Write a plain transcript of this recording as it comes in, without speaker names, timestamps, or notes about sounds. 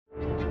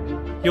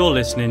You're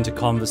listening to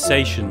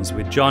Conversations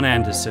with John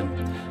Anderson,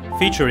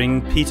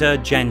 featuring Peter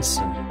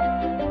Jensen.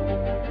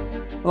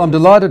 Well, I'm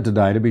delighted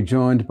today to be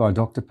joined by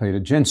Dr. Peter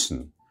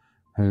Jensen,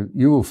 who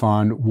you will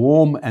find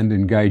warm and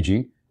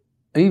engaging,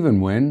 even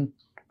when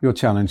you're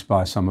challenged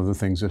by some of the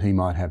things that he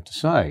might have to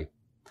say.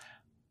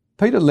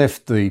 Peter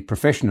left the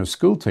profession of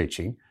school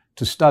teaching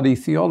to study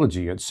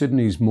theology at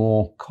Sydney's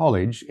Moore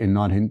College in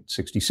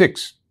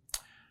 1966.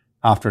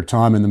 After a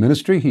time in the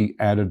ministry, he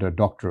added a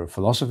Doctor of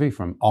Philosophy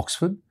from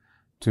Oxford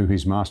to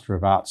his Master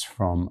of Arts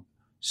from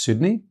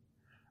Sydney,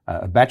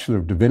 a Bachelor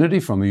of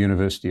Divinity from the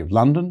University of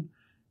London,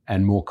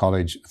 and Moore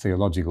College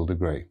theological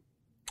degree.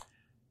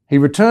 He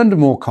returned to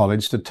Moore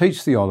College to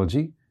teach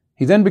theology.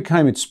 He then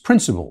became its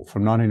principal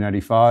from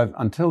 1985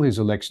 until his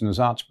election as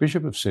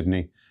Archbishop of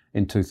Sydney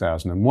in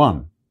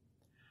 2001.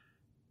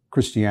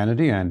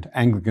 Christianity and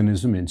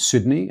Anglicanism in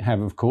Sydney have,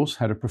 of course,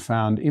 had a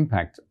profound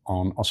impact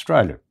on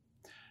Australia,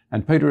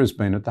 and Peter has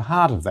been at the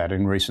heart of that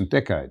in recent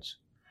decades.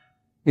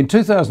 In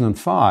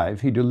 2005,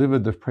 he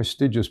delivered the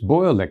prestigious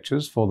Boyer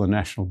Lectures for the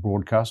national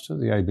broadcaster,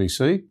 the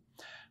ABC,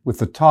 with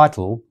the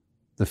title,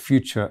 The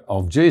Future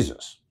of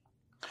Jesus.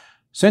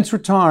 Since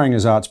retiring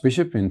as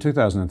Archbishop in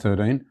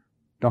 2013,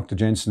 Dr.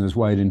 Jensen has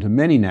waded into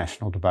many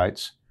national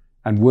debates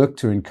and worked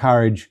to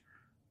encourage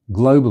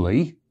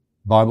globally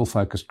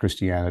Bible-focused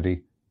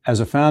Christianity as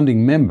a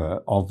founding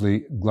member of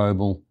the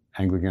Global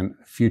Anglican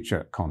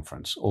Future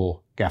Conference,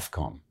 or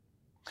GAFCON.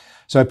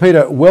 So,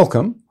 Peter,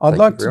 welcome. I'd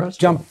like to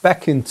jump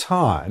back in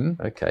time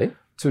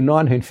to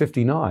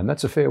 1959.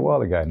 That's a fair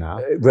while ago now.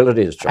 Well, it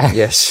is, John,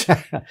 yes.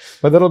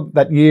 But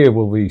that year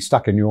will be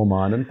stuck in your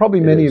mind, and probably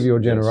many of your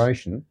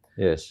generation.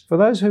 Yes. For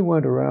those who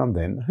weren't around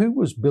then, who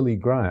was Billy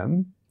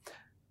Graham,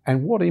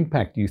 and what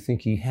impact do you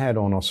think he had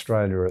on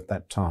Australia at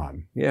that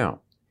time? Yeah.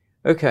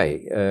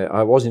 Okay.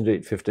 I was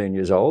indeed 15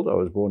 years old. I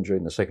was born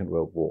during the Second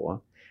World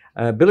War.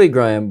 Billy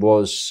Graham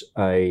was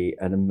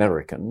an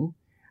American.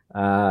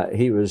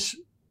 He was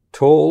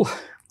tall,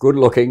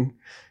 good-looking,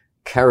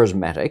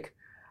 charismatic,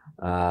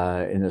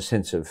 in the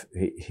sense of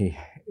he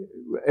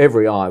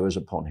every eye was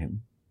upon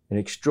him. An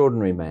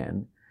extraordinary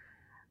man,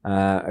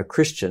 a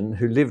Christian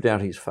who lived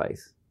out his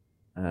faith.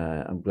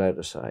 I'm glad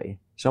to say.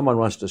 Someone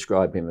once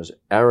described him as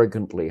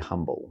arrogantly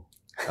humble.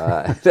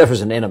 That was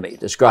an enemy,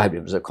 described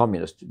him as a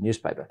communist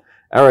newspaper.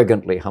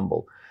 Arrogantly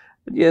humble.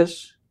 But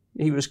yes,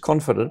 he was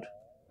confident,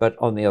 but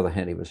on the other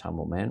hand, he was a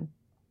humble man.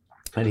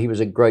 And he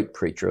was a great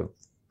preacher of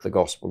the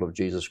gospel of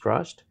Jesus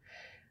Christ.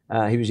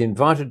 He was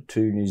invited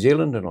to New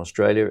Zealand and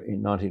Australia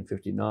in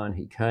 1959.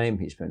 He came.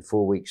 He spent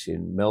 4 weeks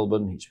in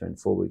Melbourne. He spent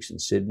 4 weeks in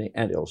Sydney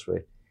and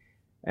elsewhere,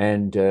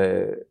 and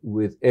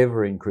with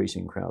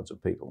ever-increasing crowds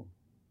of people.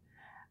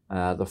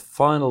 The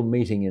final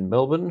meeting in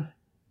Melbourne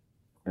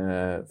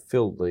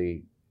filled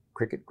the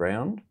cricket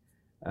ground.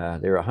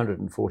 There are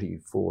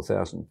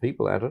 144,000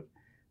 people at it.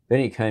 Then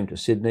he came to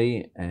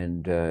Sydney,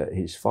 and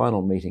his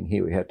final meeting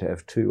here, we had to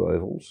have 2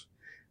 ovals,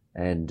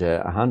 and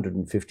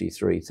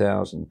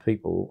 153,000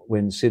 people,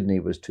 when Sydney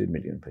was 2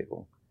 million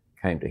people,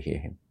 came to hear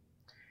him.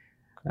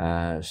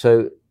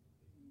 So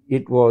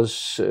it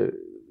was,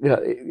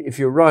 if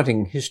you're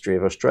writing history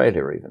of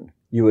Australia even,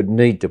 you would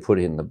need to put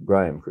in the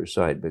Graham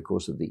Crusade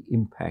because of the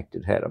impact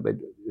it had. I mean,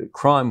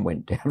 crime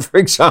went down, for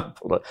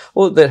example.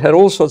 That had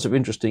all sorts of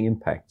interesting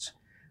impacts,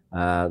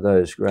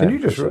 those Graham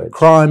Crusades. Can you just,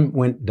 crime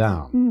went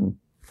down?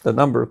 The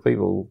number of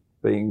people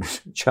being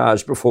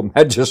charged before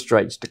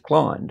magistrates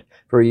declined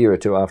for a year or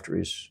two after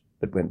it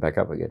went back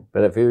up again.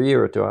 But for a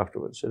year or two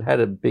afterwards, it had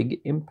a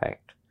big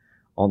impact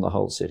on the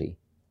whole city.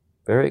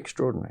 Very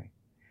extraordinary.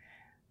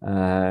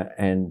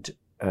 And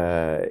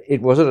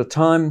it was at a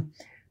time,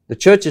 the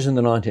churches in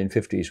the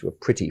 1950s were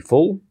pretty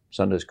full,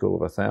 Sunday school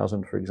of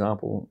 1,000, for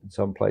example, in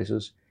some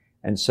places.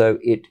 And so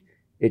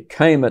it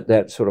came at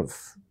that sort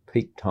of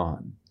peak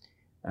time.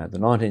 The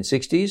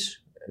 1960s,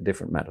 a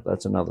different matter.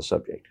 That's another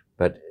subject.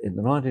 But in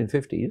the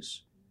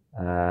 1950s,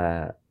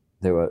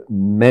 there were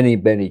many,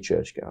 many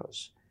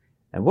churchgoers.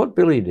 And what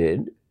Billy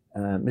did,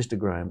 Mr.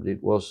 Graham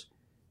did, was,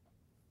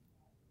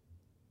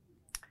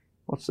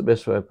 what's the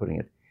best way of putting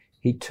it?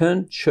 He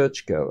turned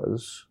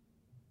churchgoers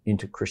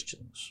into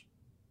Christians.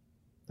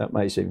 That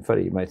may seem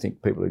funny. You may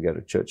think people who go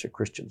to church are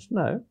Christians.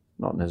 No,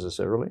 not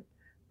necessarily.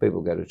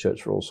 People go to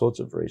church for all sorts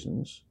of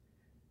reasons.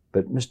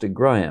 But Mr.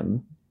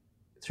 Graham,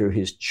 through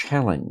his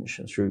challenge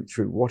and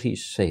through what he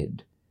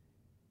said,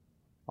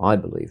 I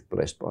believe,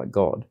 blessed by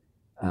God,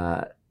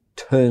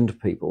 turned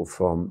people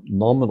from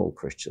nominal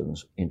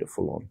Christians into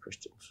full-on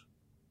Christians.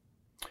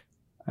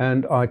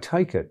 And I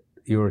take it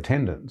your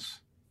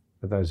attendance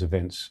at those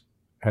events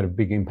had a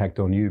big impact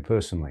on you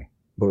personally.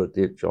 Well, it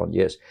did, John,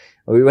 yes.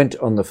 We went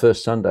on the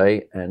first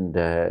Sunday, and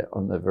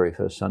on the very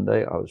first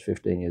Sunday, I was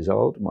 15 years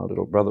old. My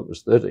little brother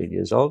was 13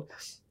 years old.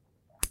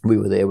 We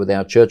were there with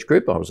our church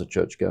group. I was a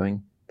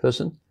church-going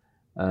person.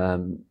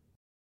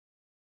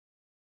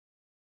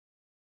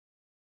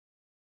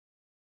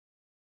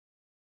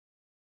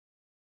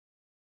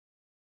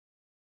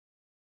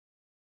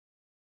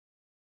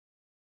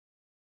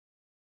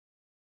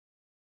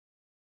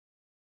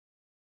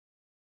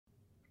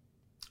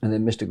 And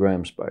then Mr.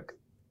 Graham spoke.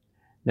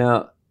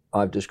 Now,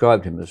 I've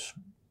described him as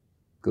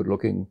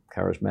good-looking,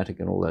 charismatic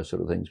and all those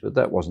sort of things, but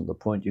that wasn't the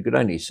point. You could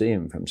only see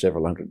him from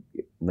several hundred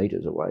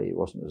metres away. It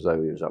wasn't as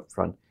though he was up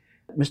front.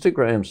 Mr.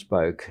 Graham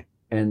spoke,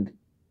 and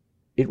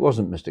it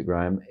wasn't Mr.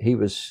 Graham. He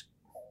was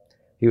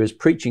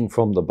preaching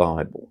from the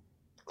Bible,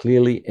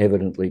 clearly,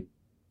 evidently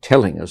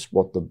telling us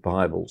what the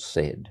Bible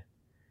said.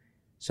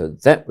 So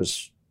that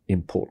was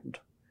important.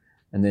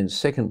 And then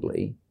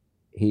secondly,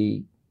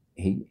 he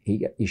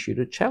issued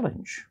a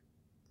challenge.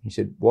 He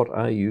said, what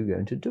are you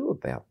going to do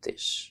about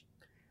this?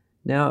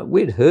 Now,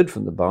 we'd heard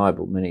from the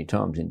Bible many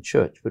times in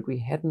church, but we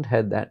hadn't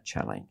had that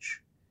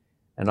challenge.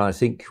 And I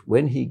think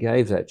when he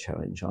gave that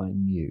challenge, I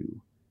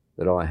knew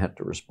that I had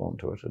to respond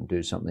to it and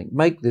do something.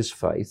 Make this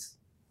faith,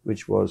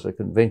 which was a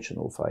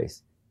conventional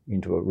faith,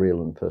 into a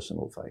real and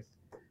personal faith.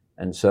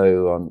 And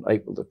so on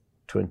April the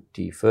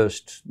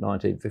 21st,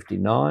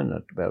 1959,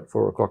 at about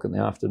 4 o'clock in the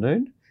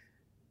afternoon,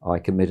 I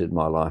committed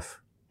my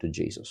life to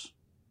Jesus,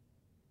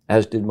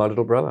 as did my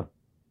little brother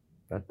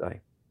that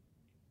day.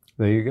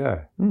 There you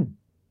go.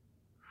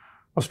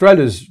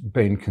 Australia's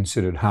been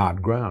considered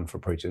hard ground for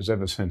preachers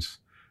ever since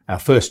our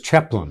first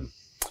chaplain,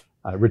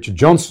 Richard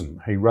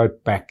Johnson. He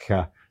wrote back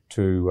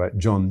to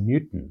John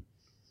Newton,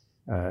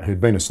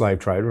 who'd been a slave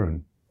trader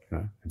and,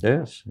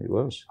 yes, he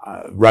was.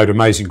 Wrote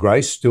Amazing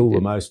Grace, still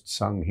the most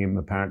sung hymn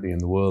apparently in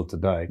the world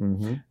today,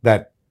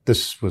 that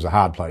this was a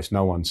hard place.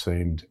 No one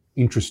seemed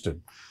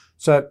interested.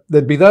 So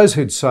there'd be those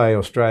who'd say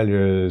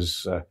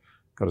Australia's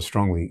got a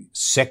strongly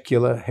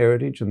secular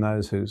heritage and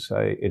those who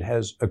say it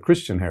has a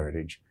Christian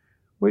heritage.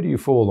 Where do you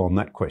fall on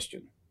that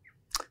question?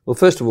 Well,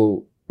 first of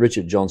all,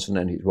 Richard Johnson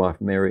and his wife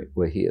Mary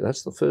were here.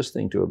 That's the first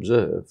thing to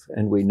observe.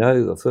 And we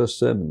know the first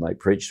sermon they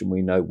preached and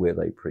we know where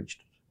they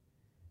preached it.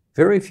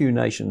 Very few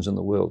nations in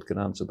the world can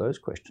answer those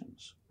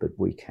questions, but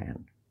we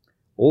can.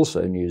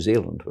 Also New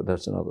Zealand, but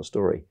that's another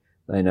story.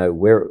 They know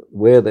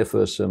where their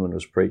first sermon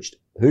was preached,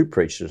 who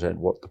preached it and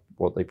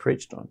what they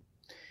preached on.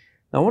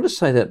 Now I want to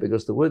say that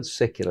because the word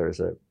secular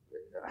is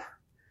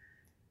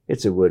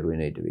it's a word we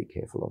need to be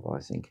careful of,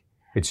 I think.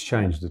 It's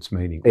changed its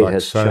meaning, it like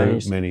has so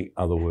changed. Many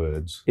other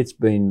words. It's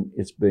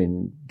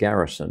been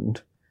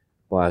garrisoned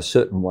by a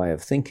certain way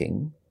of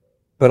thinking,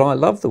 but I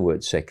love the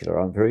word secular.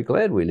 I'm very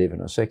glad we live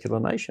in a secular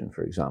nation,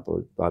 for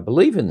example. I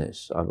believe in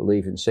this. I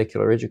believe in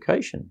secular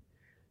education,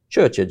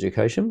 church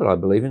education, but I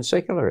believe in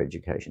secular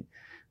education.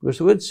 Because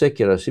the word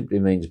secular simply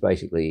means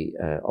basically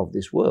of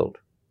this world.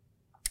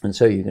 And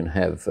so you can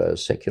have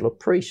secular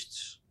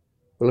priests.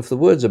 Well, if the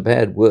word's a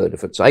bad word,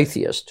 if it's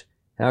atheist,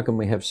 how can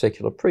we have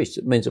secular priests?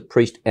 It means a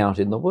priest out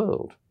in the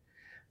world.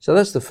 So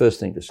that's the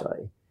first thing to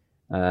say.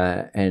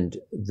 And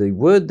the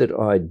word that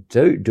I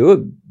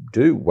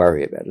do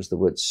worry about is the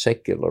word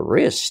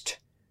secularist,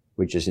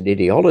 which is an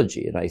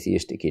ideology, an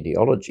atheistic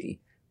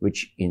ideology,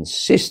 which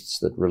insists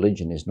that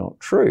religion is not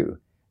true.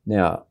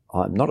 Now,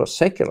 I'm not a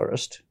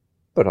secularist,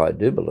 but I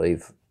do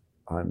believe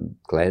I'm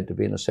glad to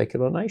be in a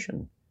secular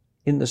nation,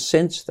 in the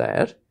sense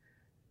that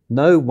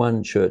no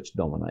one church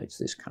dominates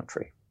this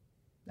country.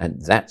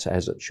 And that's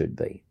as it should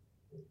be.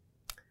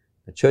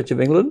 The Church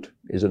of England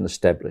is an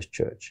established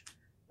church.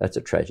 That's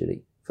a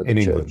tragedy for the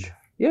church. England.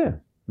 Yeah.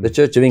 The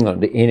Church of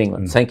England, in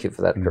England, thank you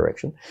for that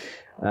correction,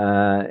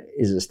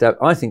 is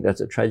established. I think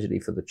that's a tragedy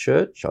for the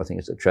church. I think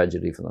it's a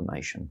tragedy for the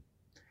nation.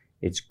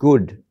 It's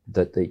good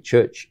that the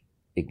church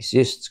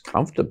exists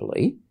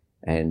comfortably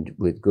and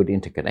with good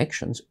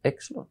interconnections,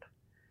 excellent.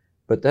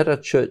 But that a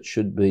church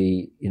should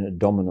be in a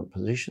dominant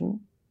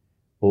position,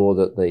 or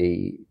that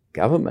the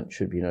government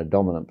should be in a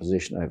dominant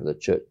position over the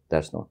church,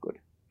 that's not good.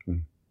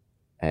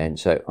 And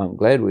so I'm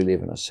glad we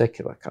live in a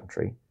secular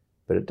country,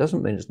 but it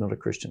doesn't mean it's not a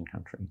Christian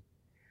country.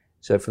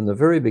 So from the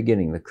very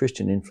beginning, the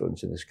Christian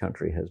influence in this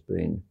country has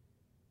been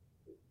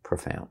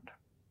profound.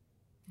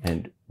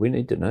 And we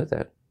need to know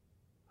that.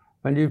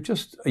 And you've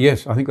just,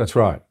 yes, I think that's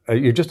right.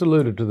 You just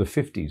alluded to the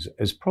 50s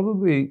as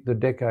probably the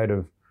decade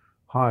of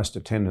highest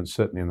attendance,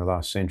 certainly in the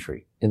last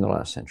century. In the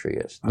last century,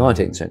 yes.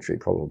 19th century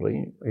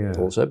probably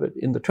also, but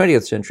in the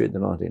 20th century, in the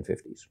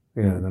 1950s.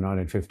 Yeah, in the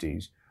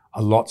 1950s.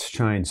 A lot's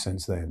changed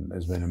since then.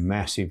 There's been a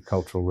massive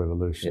cultural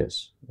revolution.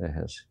 Yes, there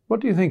has.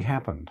 What do you think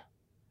happened?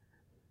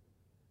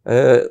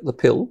 The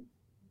pill.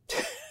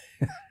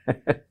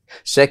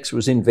 Sex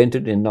was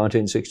invented in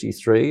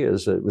 1963,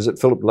 as was it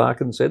Philip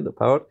Larkin said, the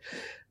poet?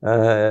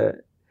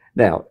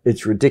 Now,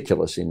 it's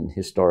ridiculous in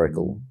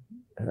historical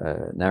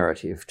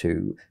narrative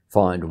to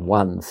find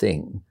one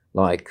thing,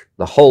 like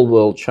the whole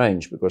world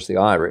changed because the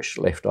Irish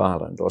left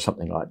Ireland or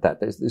something like that.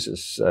 This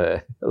is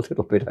a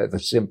little bit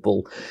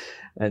oversimple,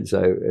 and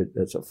so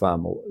that's a far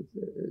more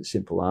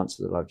simple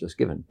answer that I've just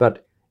given.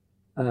 But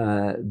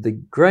the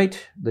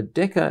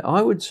decade,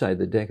 I would say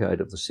the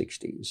decade of the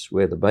 60s,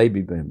 where the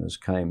baby boomers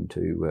came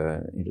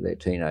to into their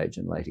teenage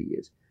and later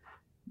years,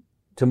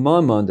 to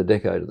my mind, the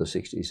decade of the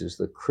 60s is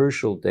the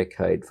crucial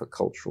decade for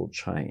cultural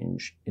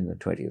change in the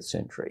 20th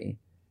century,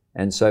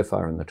 and so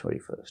far in the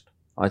 21st.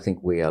 I think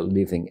we are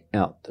living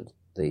out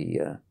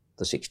the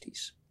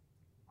 60s.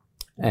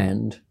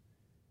 And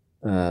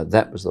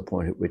that was the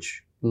point at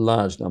which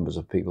large numbers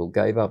of people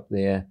gave up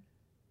their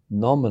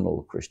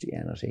nominal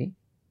Christianity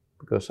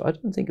because I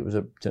didn't think it was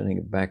a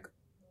turning back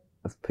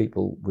of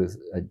people with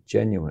a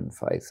genuine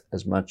faith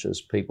as much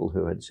as people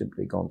who had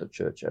simply gone to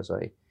church as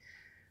a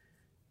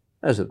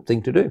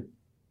thing to do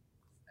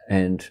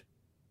and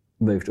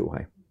moved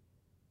away.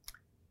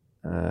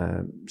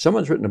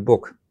 Someone's written a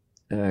book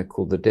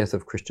called The Death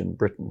of Christian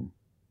Britain,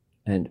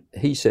 and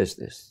he says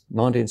this,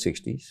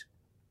 1960s,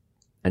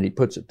 and he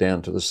puts it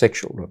down to the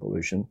sexual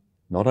revolution,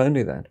 not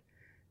only that,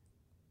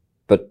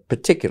 but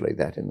particularly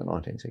that in the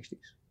 1960s.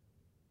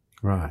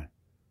 Right.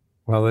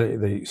 Well,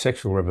 the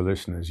sexual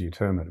revolution, as you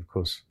term it, of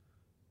course,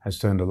 has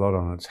turned a lot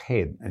on its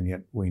head, and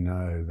yet we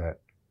know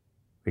that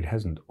it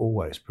hasn't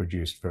always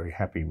produced very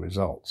happy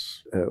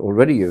results.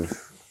 Already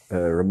you've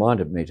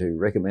reminded me to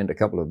recommend a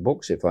couple of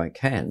books, if I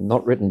can,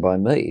 not written by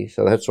me,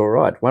 so that's all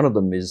right. One of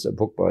them is a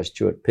book by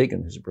Stuart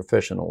Piggin, who's a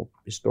professional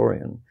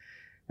historian,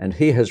 and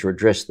he has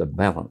redressed the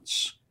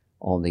balance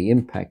on the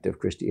impact of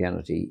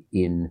Christianity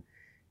in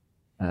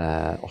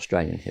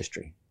Australian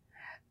history.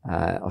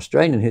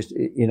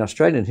 In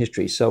Australian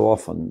history, so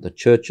often the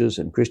churches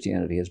and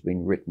Christianity has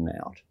been written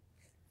out.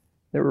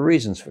 There are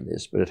reasons for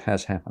this, but it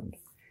has happened.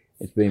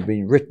 It's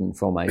been written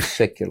from a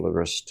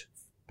secularist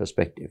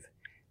perspective.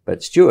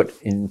 But Stuart,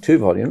 in 2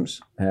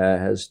 volumes,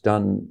 has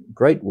done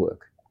great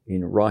work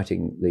in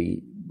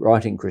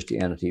writing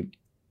Christianity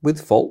with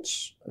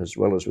faults as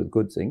well as with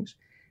good things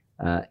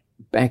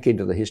back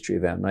into the history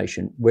of our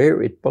nation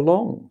where it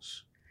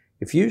belongs.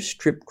 If you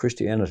strip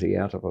Christianity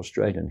out of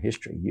Australian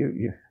history,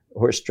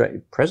 or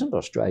present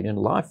Australian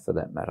life for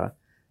that matter,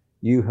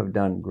 you have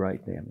done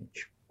great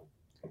damage,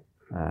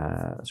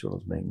 as well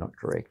as being not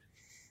correct.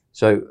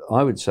 So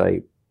I would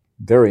say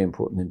very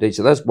important indeed.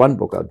 So that's one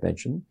book I'd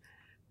mention.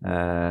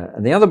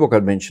 And the other book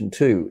I'd mention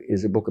too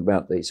is a book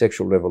about the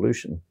sexual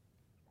revolution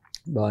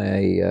by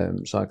a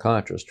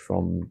psychiatrist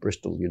from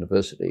Bristol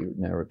University,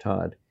 now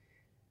retired.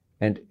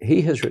 And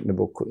he has written a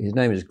book, his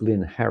name is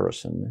Glyn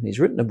Harrison, and he's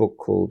written a book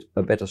called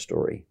A Better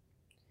Story.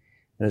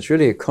 And it's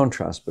really a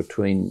contrast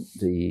between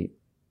the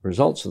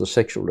results of the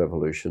sexual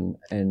revolution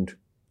and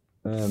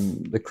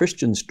the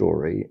Christian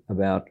story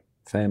about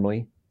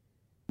family.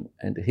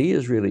 And he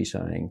is really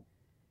saying,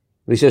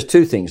 he says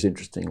 2 things,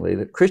 interestingly,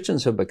 that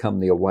Christians have become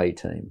the away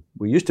team.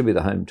 We used to be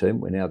the home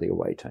team, we're now the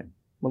away team.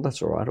 Well,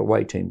 that's all right,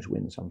 away teams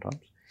win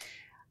sometimes.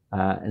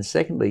 And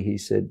secondly, he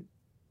said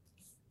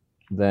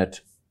that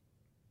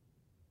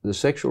the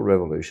sexual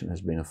revolution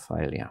has been a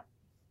failure.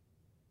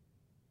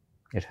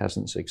 It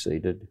hasn't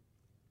succeeded.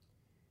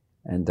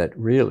 And that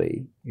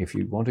really, if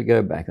you want to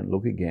go back and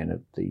look again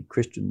at the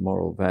Christian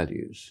moral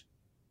values,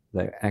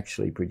 they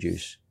actually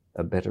produce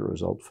a better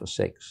result for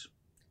sex.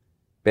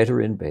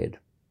 Better in bed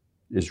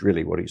is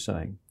really what he's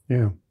saying.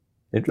 Yeah.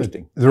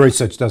 Interesting. The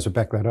research does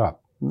back that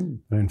up. Mm.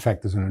 And in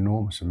fact, there's an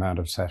enormous amount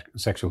of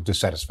sexual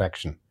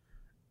dissatisfaction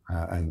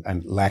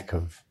and lack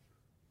of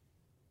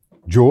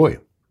joy.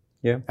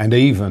 Yeah. And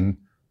even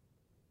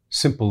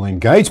simple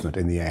engagement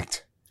in the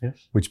act,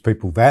 Yes. which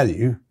people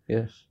value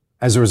Yes.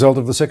 as a result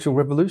of the sexual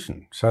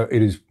revolution. So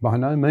it is by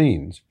no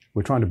means,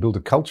 we're trying to build a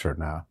culture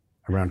now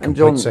around complete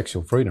John,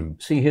 sexual freedom.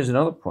 See, here's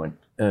another point,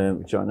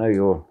 which I know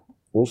you're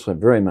also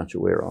very much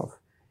aware of.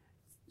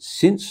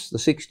 Since the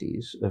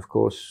 60s, of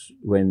course,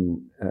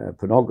 when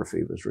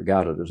pornography was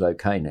regarded as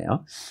okay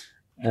now,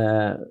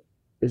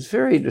 it's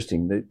very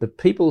interesting. The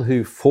people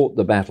who fought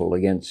the battle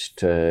against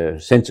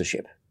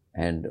censorship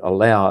and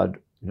allowed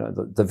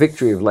the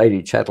victory of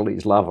Lady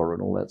Chatterley's lover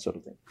and all that sort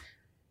of thing,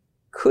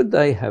 could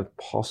they have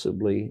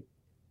possibly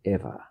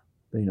ever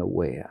been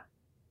aware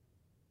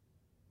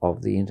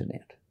of the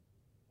internet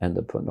and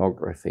the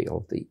pornography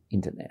of the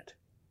internet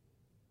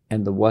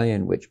and the way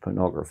in which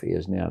pornography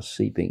is now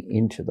seeping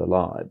into the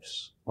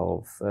lives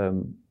of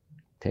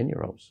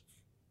 10-year-olds?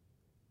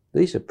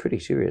 These are pretty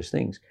serious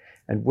things.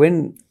 And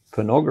when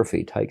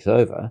pornography takes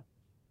over,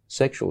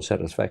 sexual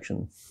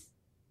satisfaction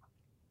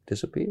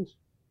disappears.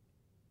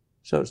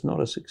 So it's not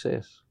a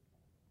success.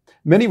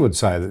 Many would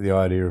say that the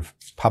idea of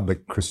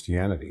public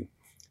Christianity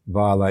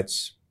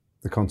violates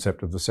the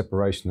concept of the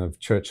separation of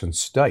church and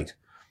state.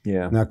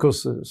 Yeah. Now, of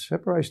course, the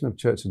separation of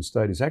church and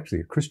state is actually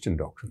a Christian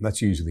doctrine.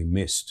 That's usually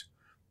missed.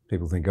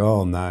 People think,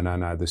 oh,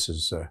 no, this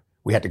is,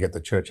 we had to get the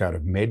church out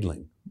of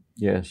meddling.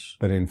 Yes.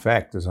 But in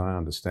fact, as I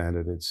understand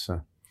it, it's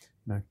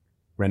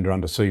render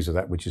unto Caesar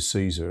that which is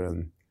Caesar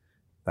and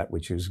that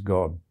which is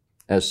God.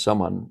 As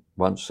someone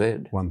once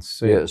said.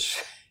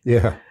 Yes.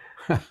 Yeah.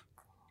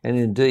 And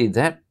indeed,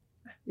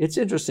 it's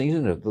interesting,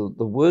 isn't it?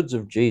 The words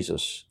of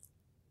Jesus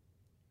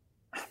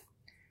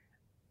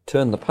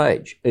turn the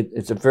page.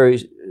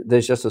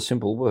 There's just a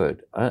simple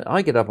word.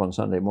 I get up on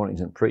Sunday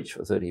mornings and preach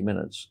for 30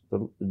 minutes.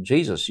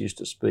 Jesus used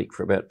to speak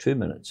for about 2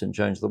 minutes and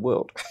change the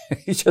world.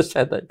 He just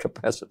had that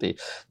capacity,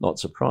 not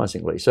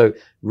surprisingly. So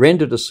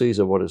render to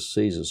Caesar what is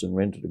Caesar's and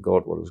render to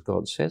God what is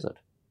God, says it.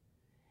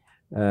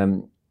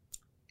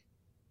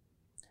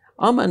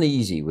 I'm not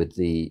uneasy with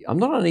the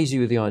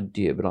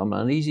idea, but I'm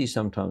uneasy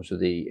sometimes with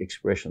the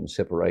expression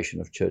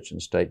separation of church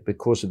and state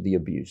because of the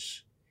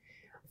abuse.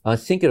 I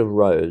think it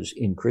arose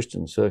in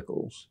Christian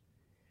circles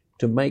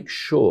to make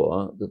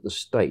sure that the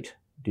state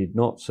did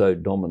not so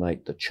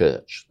dominate the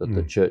church that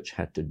the church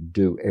had to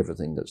do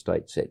everything that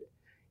state said.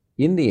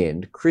 In the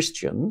end,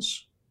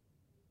 Christians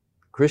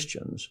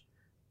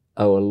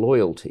owe a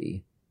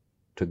loyalty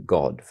to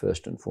God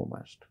first and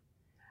foremost.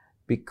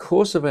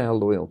 Because of our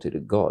loyalty to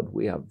God,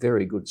 we are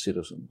very good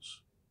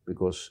citizens,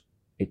 because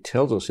it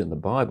tells us in the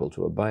Bible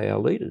to obey our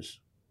leaders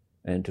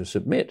and to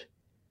submit,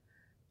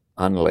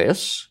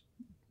 unless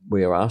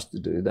we are asked to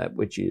do that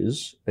which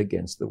is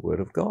against the word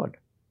of God.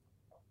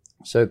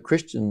 So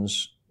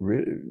Christians,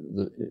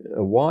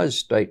 a wise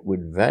state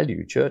would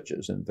value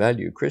churches and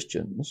value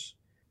Christians,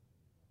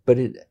 but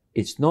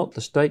it's not,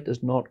 the state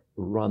does not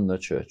run the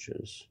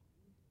churches.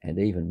 And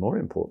even more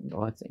important,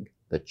 I think,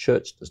 the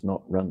church does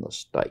not run the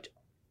state.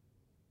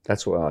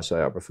 That's why I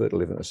say I prefer to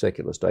live in a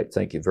secular state.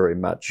 Thank you very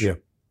much. Yeah,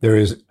 there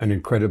is an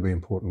incredibly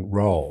important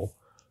role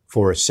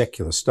for a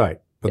secular state,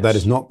 but Yes. that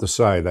is not to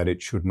say that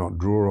it should not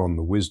draw on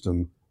the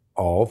wisdom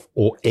of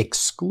or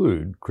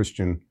exclude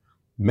Christian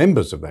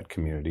members of that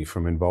community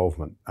from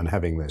involvement and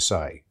having their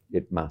say.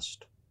 It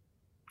must.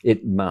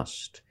 It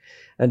must.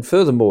 And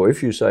furthermore,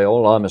 if you say,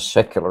 "Oh, I'm a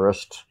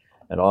secularist,"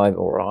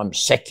 or I'm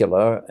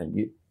secular, and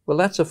you, well,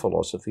 that's a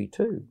philosophy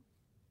too.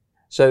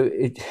 So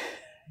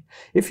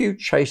if you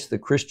chase the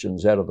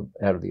Christians out of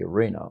the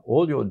arena,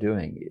 all you're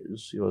doing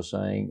is you're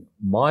saying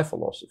my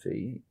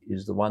philosophy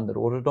is the one that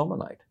ought to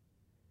dominate.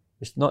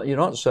 You're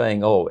not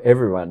saying, oh,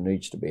 everyone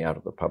needs to be out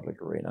of the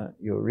public arena.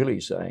 You're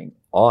really saying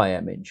I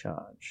am in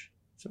charge.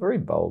 It's a very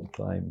bold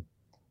claim.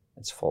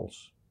 It's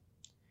false.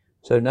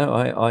 So no,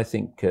 I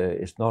think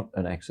it's not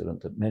an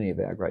accident that many of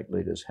our great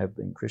leaders have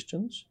been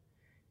Christians.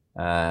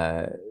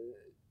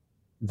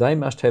 They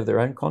must have their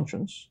own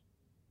conscience,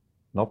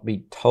 not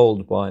be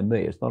told by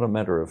me. It's not a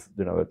matter of,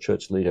 a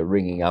church leader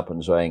ringing up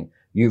and saying,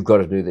 you've got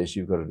to do this,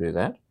 you've got to do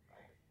that.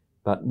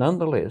 But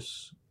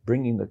nonetheless,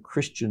 bringing the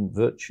Christian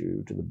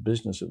virtue to the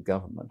business of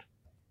government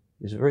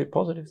is a very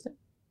positive thing.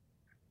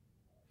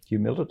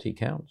 Humility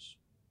counts,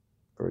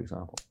 for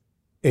example.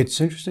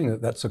 It's interesting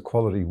that that's a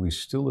quality we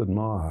still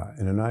admire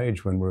in an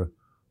age when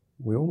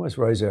we almost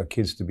raise our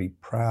kids to be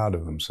proud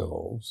of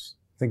themselves,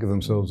 think of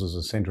themselves as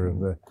the centre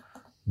of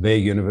their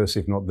universe,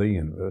 if not the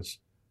universe.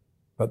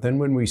 But then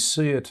when we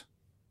see it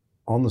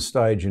on the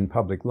stage in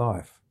public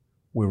life,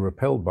 we're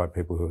repelled by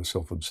people who are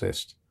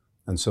self-obsessed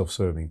and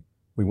self-serving.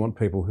 We want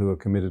people who are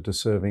committed to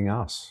serving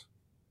us.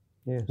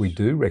 Yes. We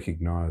do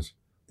recognise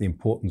the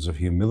importance of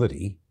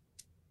humility,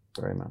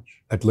 very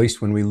much, at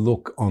least when we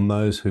look on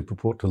those who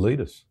purport to lead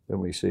us. when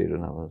we see it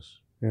in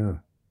others. Yeah.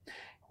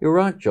 You're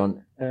right,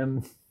 John.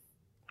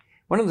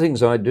 One of the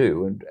things I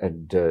do,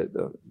 and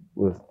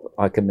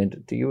I commend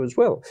it to you as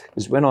well,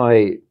 is when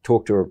I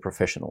talk to a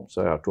professional,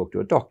 so I talk to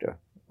a doctor,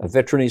 a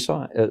veterinary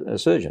a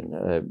surgeon,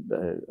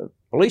 a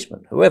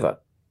policeman, whoever,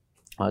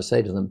 I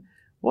say to them,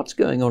 what's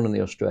going on in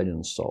the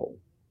Australian soul?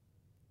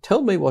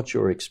 Tell me what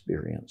your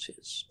experience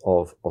is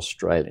of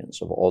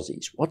Australians, of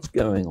Aussies. What's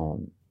going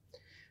on?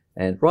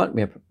 And write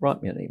me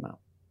an email.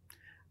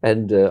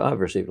 And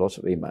I've received lots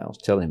of emails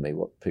telling me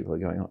what people are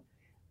going on.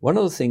 One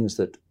of the things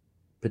that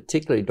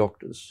particularly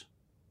doctors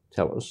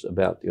tell us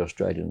about the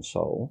Australian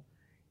soul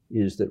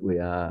is that we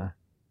are,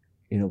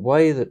 in a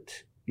way that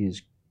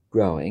is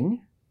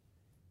growing,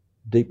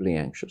 deeply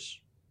anxious,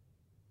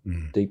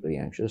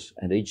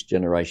 and each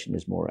generation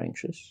is more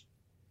anxious,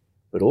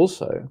 but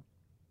also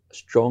a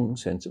strong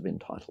sense of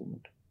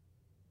entitlement.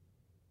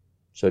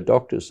 So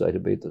doctors say to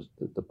me that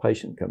the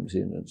patient comes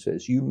in and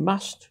says, you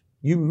must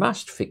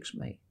fix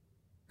me.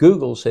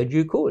 Google said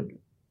you could,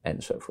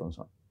 and so forth and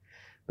so on.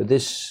 But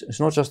it's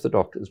not just the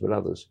doctors, but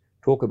others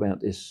talk about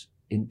this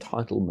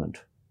entitlement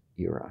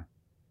era.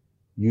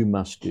 You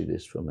must do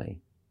this for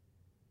me.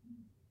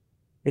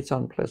 It's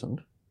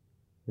unpleasant,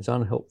 it's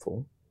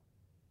unhelpful,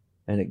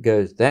 and it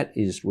goes, that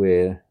is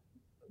where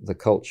the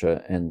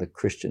culture and the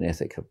Christian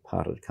ethic have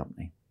parted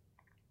company.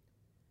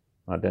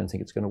 I don't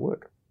think it's going to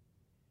work.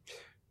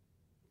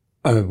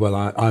 Well,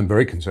 I'm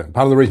very concerned.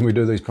 Part of the reason we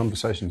do these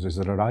conversations is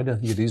that I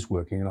don't think it is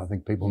working, and I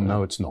think people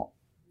know it's not.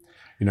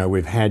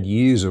 We've had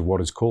years of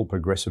what is called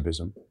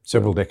progressivism,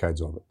 several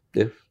decades of it.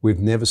 Yeah. We've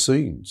never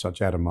seen such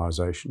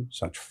atomization,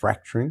 such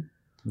fracturing,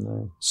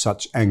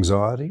 such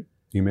anxiety,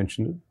 you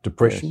mentioned it,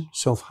 depression,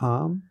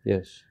 self-harm.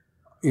 Yes.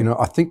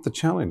 I think the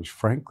challenge,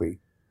 frankly,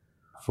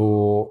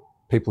 for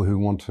people who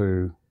want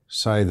to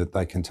say that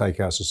they can take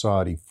our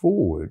society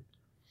forward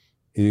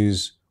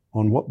is,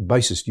 on what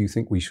basis do you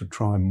think we should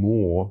try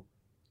more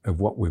of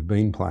what we've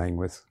been playing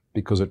with,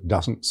 because it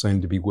doesn't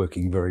seem to be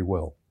working very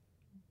well?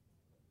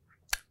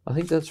 I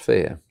think that's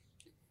fair.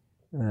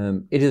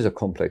 It is a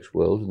complex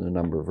world, and a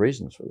number of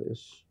reasons for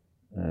this.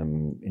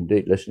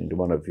 Indeed, listening to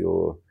one of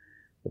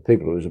the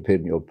people who has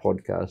appeared in your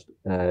podcast,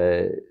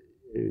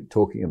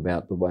 talking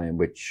about the way in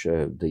which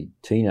the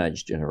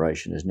teenage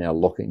generation is now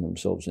locking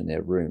themselves in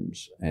their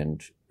rooms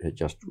and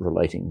just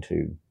relating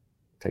to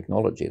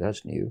technology.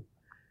 That's new.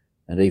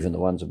 And even the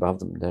ones above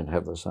them don't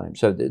have the same.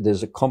 So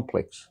there's a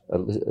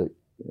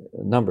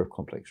number of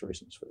complex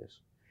reasons for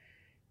this.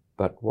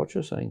 But what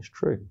you're saying is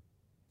true.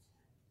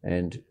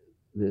 And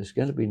there's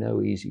going to be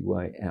no easy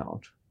way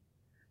out.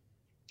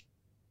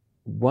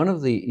 one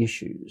of the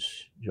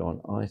issues,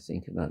 John, I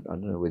think, and I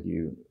don't know whether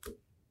you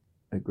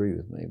agree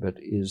with me, but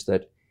is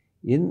that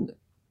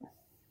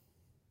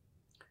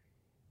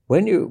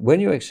when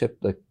you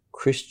accept the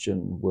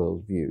Christian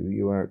worldview,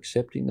 you are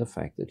accepting the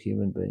fact that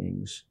human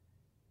beings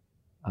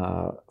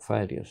are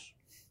failures,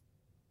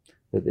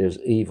 that there's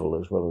evil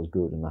as well as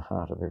good in the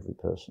heart of every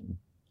person,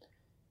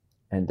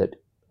 and that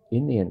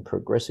in the end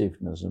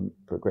progressiveness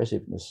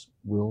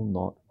will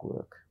not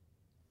work.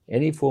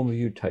 Any form of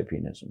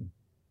utopianism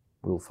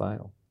will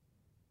fail,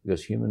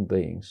 because human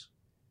beings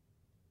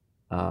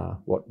are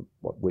what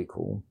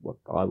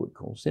I would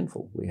call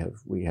sinful.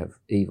 We have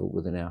evil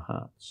within our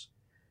hearts.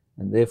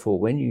 And therefore,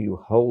 when you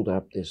hold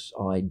up this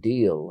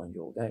ideal and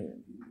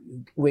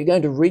we're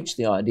going to reach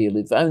the ideal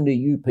if only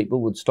you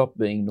people would stop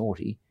being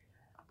naughty,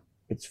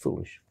 it's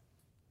foolish.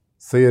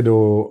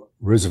 Theodore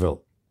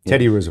Roosevelt,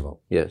 Teddy Yes.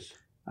 Roosevelt, Yes.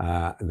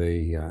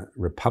 the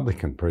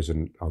Republican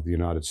president of the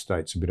United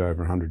States a bit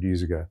over 100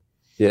 years ago,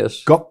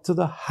 Yes. got to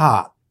the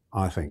heart,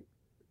 I think,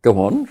 Go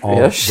on. of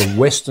Yes. the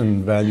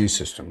Western value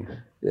system,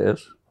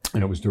 Yes.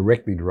 and it was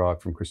directly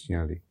derived from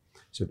Christianity.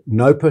 So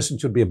no person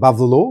should be above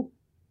the law,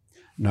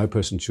 no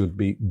person should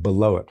be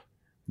below it.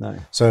 No.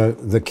 So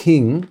the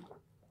king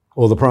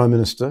or the prime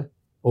minister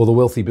or the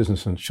wealthy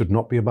businessman should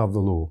not be above the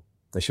law.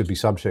 They should be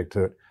subject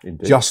to it,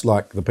 Indeed. just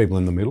like the people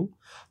in the middle,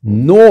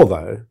 nor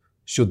though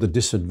should the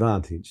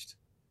disadvantaged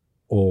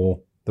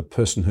or the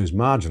person who's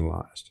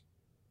marginalised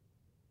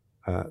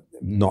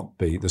not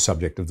be the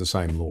subject of the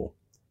same law,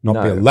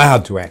 not be No.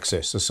 allowed to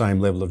access the same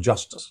level of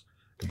justice,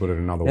 to put it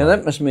another Now way.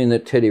 that must mean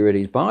that Teddy read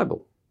his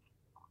Bible,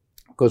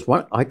 because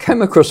I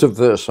came across a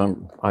verse.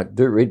 I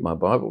do read my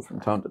Bible from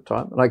time to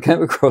time, and I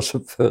came across a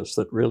verse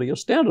that really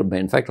astounded me.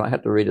 In fact, I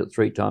had to read it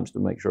 3 times to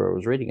make sure I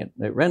was reading it.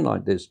 And it ran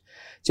like this.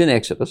 It's in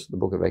Exodus, the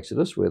book of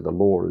Exodus, where the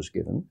law is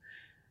given,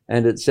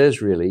 and it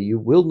says really, "You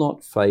will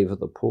not favour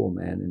the poor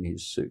man in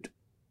his suit."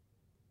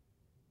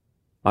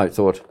 I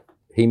thought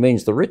he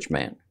means the rich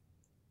man.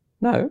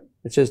 No,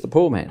 it says the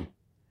poor man.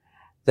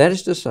 That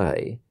is to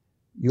say,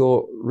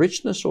 your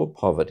richness or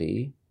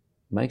poverty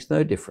makes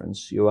no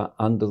difference. You are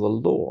under the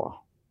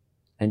law,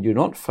 and you're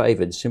not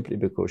favoured simply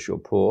because you're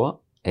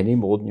poor any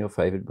more than you're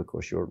favoured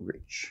because you're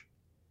rich.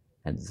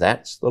 And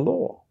that's the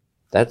law.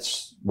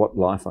 That's what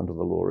life under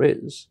the law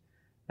is,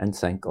 and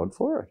thank God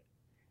for it.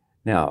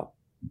 Now,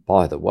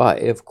 by the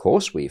way, of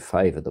course we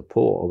favour the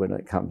poor when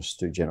it comes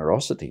to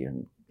generosity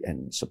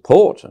and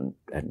support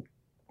and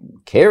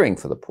caring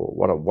for the poor.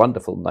 What a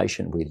wonderful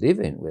nation we live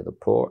in, where the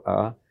poor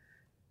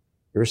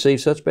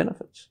receive such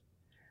benefits.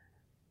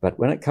 But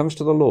when it comes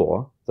to the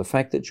law, the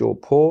fact that you're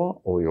poor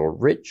or you're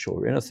rich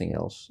or anything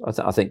else,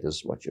 I think this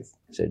is what you've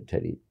said,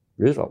 Teddy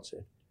Roosevelt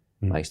said,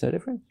 makes no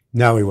difference.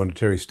 Now we want to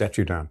tear his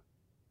statue down.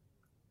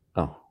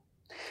 Oh.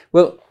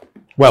 Well,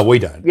 We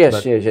don't.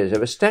 yes.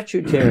 but A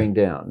statue tearing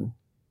down,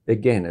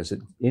 again, is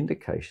an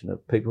indication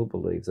that people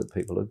believe that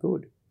people are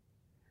good.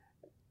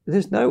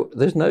 There's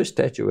no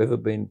statue ever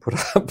been put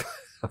up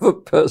of a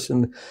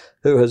person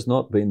who has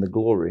not been the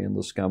glory and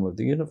the scum of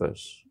the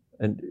universe.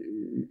 And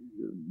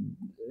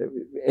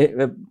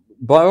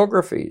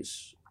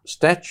biographies,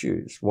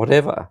 statues,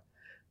 whatever,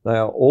 they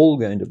are all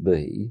going to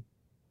be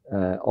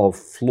of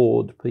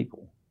flawed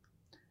people.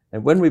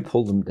 And when we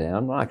pull them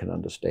down, I can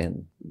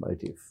understand the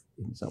motive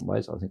in some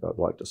ways. I think I'd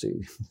like to see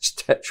the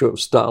statue of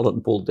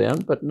Stalin pulled down,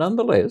 but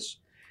nonetheless,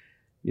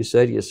 you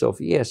say to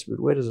yourself, yes, but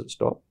where does it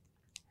stop?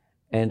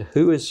 And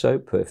who is so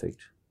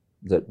perfect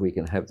that we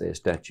can have their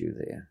statue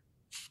there?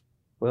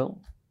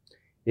 Well,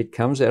 it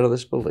comes out of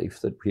this belief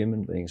that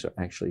human beings are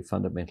actually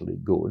fundamentally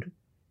good,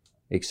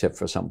 except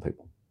for some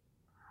people.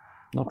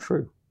 Not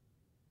true.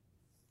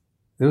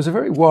 there was a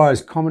very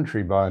wise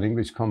commentary by an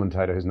English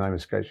commentator, whose name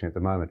escapes me at the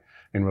moment,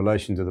 in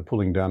relation to the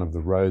pulling down of the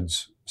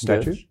Rhodes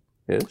statue.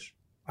 Yes.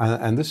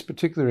 And this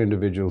particular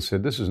individual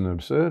said, this is an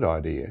absurd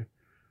idea.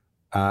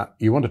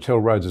 You want to tell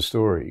Rhodes a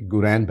story,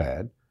 good and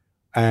bad,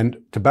 and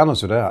to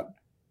balance it out,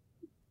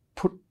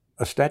 put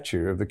a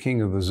statue of the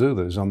king of the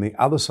Zulus on the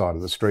other side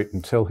of the street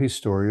and tell his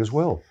story as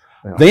well.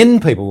 Yeah.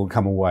 Then people will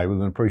come away with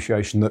an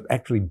appreciation that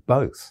actually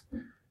both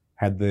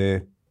had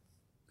their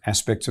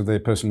aspects of their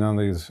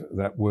personalities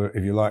that were,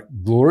 if you like,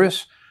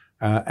 glorious,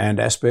 and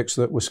aspects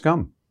that were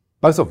scum.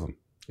 Both of them.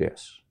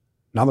 Yes.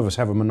 None of us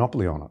have a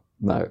monopoly on it.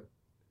 No.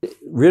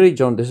 Really,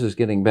 John, this is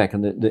getting back,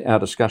 and our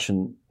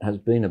discussion has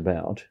been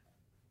about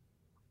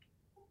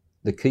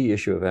the key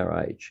issue of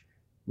our age,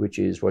 which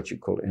is what you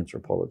call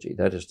anthropology.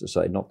 That is to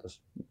say, not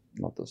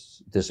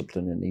this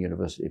discipline in the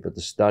university, but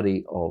the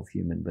study of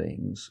human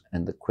beings.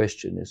 And the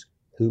question is,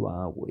 who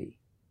are we?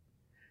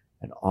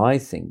 And I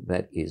think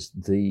that is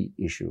the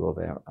issue of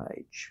our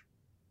age.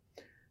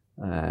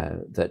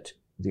 That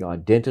the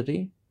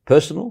identity,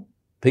 personal,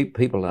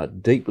 people are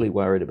deeply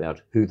worried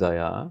about who they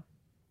are,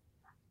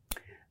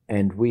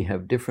 and we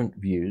have different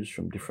views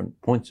from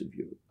different points of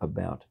view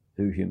about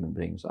who human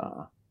beings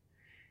are.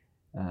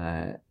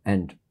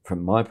 And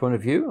from my point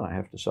of view, I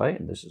have to say,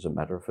 and this is a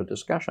matter for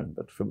discussion,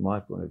 but from my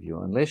point of view,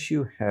 unless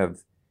you have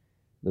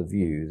the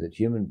view that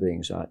human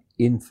beings are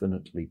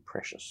infinitely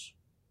precious,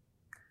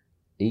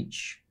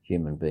 each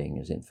human being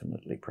is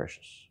infinitely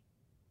precious.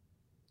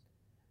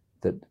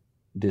 That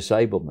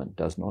disablement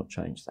does not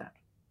change that.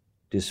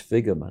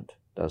 Disfigurement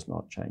does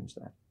not change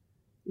that.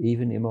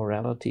 Even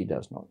immorality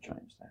does not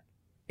change that.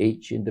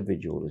 Each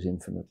individual is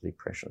infinitely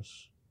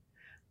precious,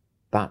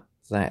 but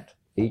that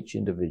each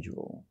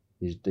individual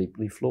is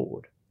deeply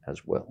flawed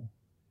as well.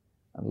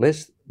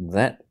 Unless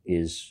that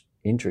is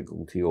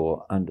integral to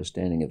your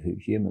understanding of who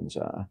humans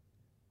are,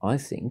 I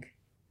think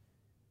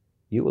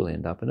you will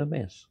end up in a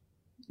mess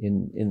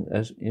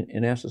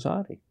in our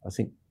society. I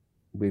think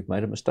we've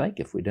made a mistake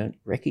if we don't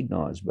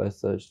recognise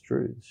both those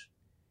truths.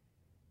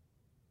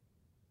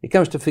 It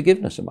comes to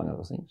forgiveness, among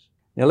other things.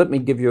 Now, let me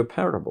give you a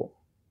parable.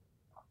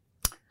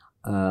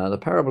 The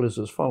parable is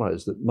as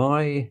follows, that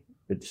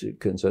it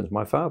concerns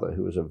my father,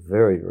 who was a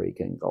very, very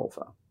keen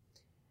golfer.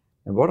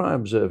 And what I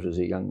observed as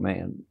a young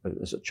man,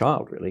 as a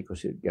child really,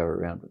 because he'd go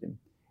around with him,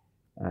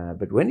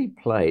 but when he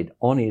played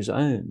on his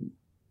own,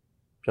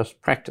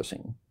 just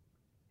practicing,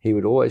 he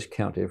would always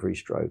count every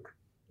stroke.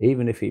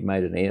 Even if he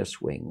made an air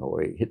swing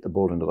or he hit the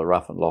ball into the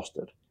rough and lost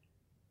it,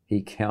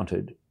 he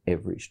counted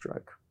every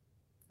stroke.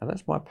 And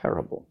that's my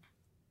parable.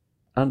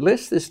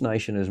 Unless this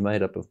nation is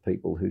made up of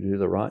people who do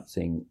the right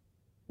thing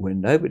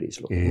when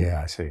nobody's looking,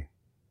 Yeah, I see.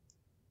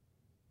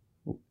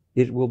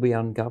 it will be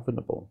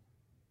ungovernable.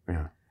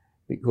 Yeah.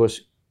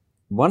 Because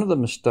one of the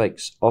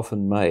mistakes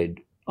often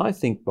made, I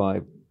think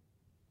one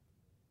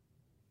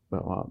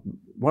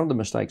of the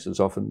mistakes that's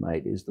often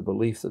made is the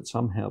belief that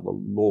somehow the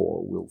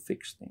law will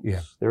fix things.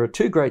 Yeah. There are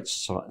two great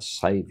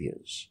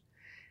saviours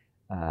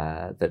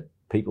that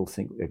people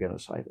think are going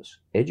to save us: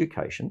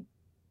 education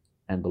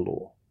and the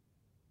law.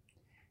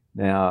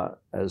 Now,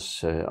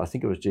 as I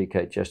think it was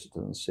G.K.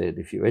 Chesterton said,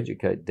 if you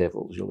educate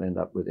devils, you'll end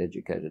up with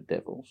educated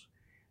devils.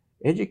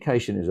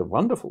 Education is a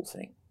wonderful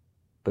thing,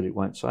 but it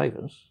won't save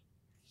us.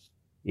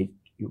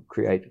 You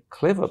create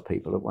clever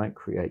people, it won't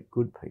create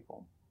good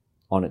people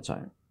on its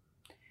own.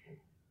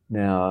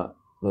 Now,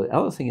 the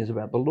other thing is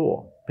about the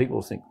law.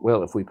 People think,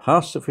 well, if we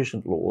pass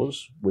sufficient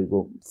laws, we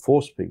will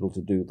force people to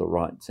do the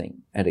right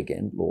thing. And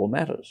again, law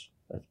matters.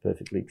 That's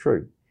perfectly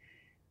true.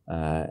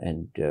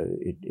 And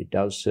it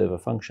does serve a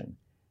function.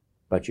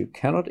 But you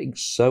cannot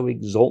so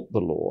exalt the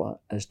law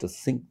as to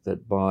think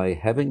that by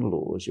having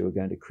laws, you are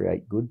going to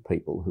create good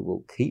people who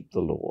will keep the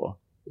law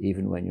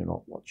even when you're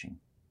not watching.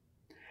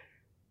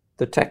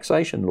 The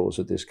taxation laws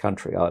of this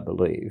country, I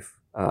believe,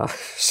 are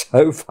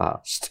so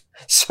vast,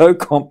 so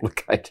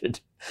complicated.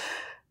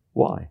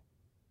 Why?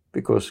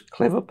 Because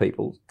clever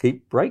people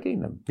keep breaking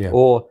them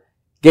or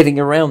getting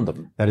around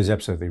them. That is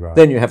absolutely right.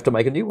 Then you have to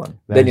make a new one.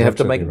 Then you have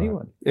to make a new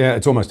one. Yeah,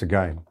 it's almost a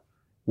game.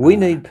 We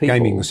need people.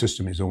 Gaming the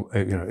system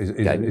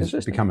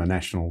is become a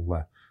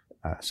national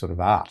sort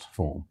of art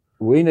form.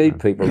 We need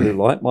people who,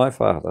 like my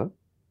father,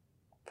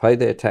 pay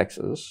their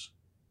taxes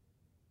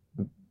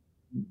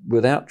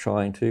without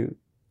trying to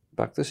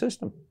buck the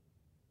system.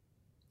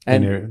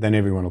 And then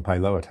everyone will pay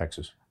lower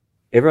taxes.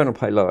 Everyone will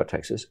pay lower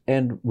taxes,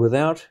 and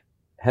without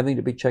having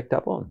to be checked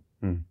up on.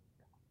 Mm.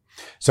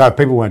 So if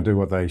people won't do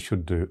what they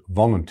should do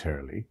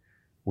voluntarily,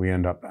 we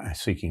end up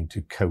seeking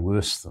to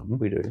coerce them.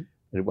 We do.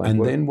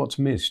 Then what's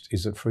missed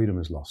is that freedom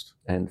is lost.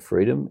 And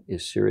freedom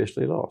is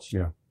seriously lost.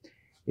 Yeah.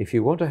 If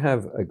you want to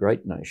have a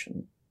great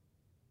nation,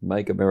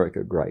 make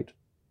America great,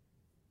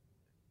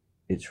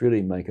 it's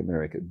really make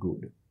America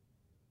good.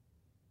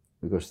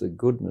 Because the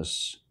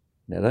goodness...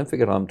 Now, don't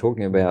forget, I'm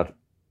talking about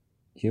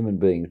human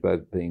beings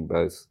being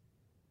both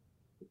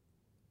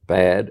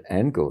bad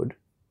and good,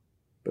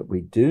 but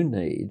we do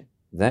need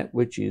that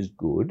which is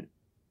good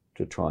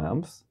to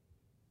triumph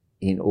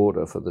in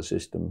order for the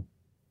system,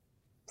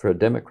 for a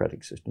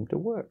democratic system to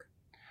work.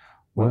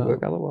 Won't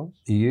work otherwise.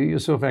 You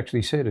yourself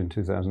actually said in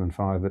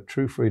 2005 that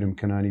true freedom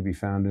can only be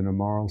found in a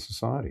moral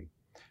society.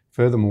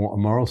 Furthermore, a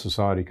moral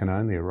society can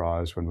only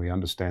arise when we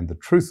understand the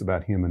truth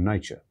about human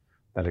nature,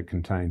 that it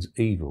contains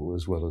evil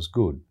as well as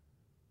good.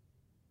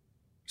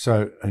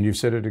 So, and you've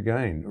said it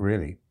again,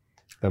 really,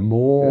 the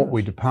more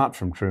we depart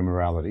from true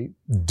morality,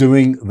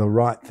 doing the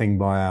right thing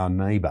by our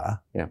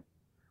neighbour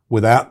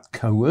without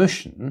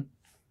coercion,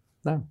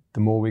 the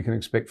more we can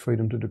expect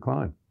freedom to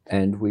decline.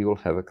 And we will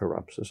have a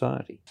corrupt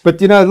society.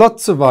 But,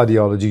 lots of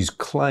ideologies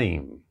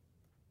claim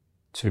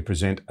to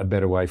present a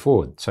better way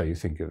forward. So you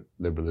think of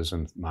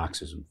liberalism,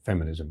 Marxism,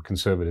 feminism,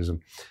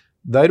 conservatism.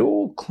 They'd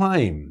all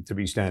claim to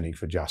be standing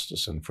for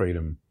justice and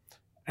freedom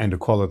and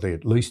equality,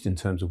 at least in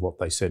terms of what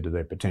they said to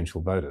their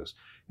potential voters.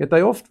 Yet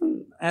they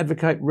often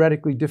advocate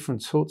radically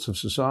different sorts of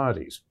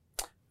societies,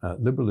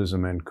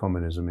 liberalism and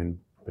communism in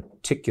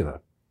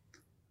particular.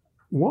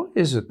 Why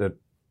is it that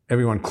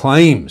everyone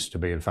claims to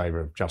be in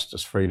favour of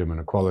justice, freedom and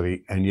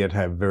equality, and yet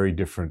have very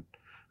different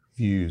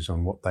views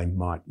on what they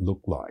might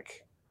look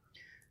like?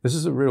 This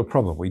is a real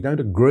problem. We don't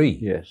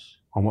agree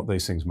on what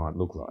these things might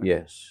look like.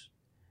 Yes.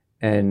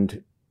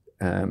 And,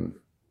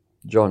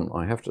 John,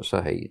 I have to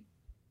say,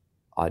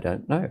 I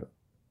don't know.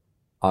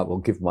 I will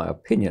give my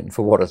opinion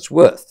for what it's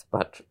worth,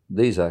 but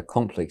these are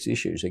complex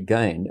issues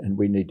again, and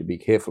we need to be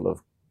careful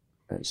of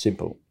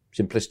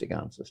simplistic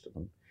answers to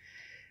them.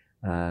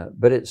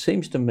 But it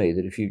seems to me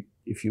that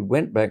if you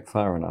went back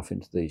far enough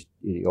into these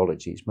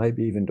ideologies,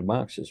 maybe even to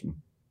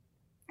Marxism,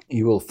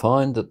 you will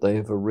find that they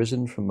have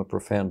arisen from a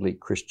profoundly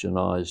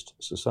Christianized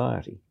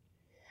society,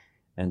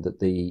 and that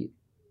the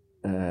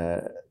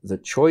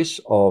choice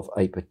of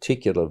a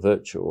particular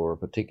virtue or a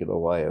particular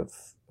way of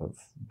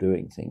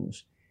doing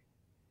things,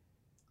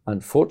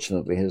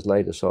 unfortunately, has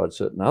laid aside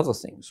certain other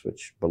things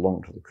which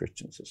belong to the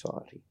Christian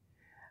society.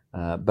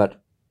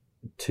 But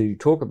to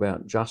talk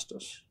about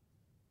justice,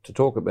 to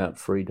talk about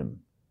freedom,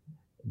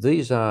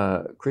 these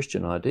are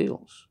Christian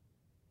ideals.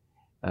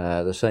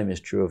 The same is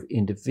true of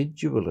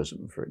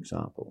individualism, for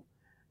example.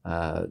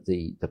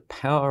 The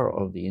power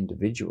of the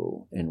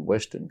individual in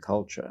Western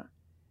culture,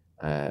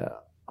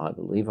 I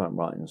believe I'm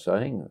right in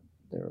saying,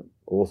 there are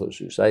authors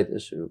who say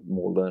this who are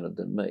more learned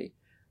than me,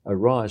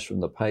 arise from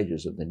the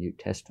pages of the New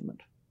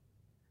Testament,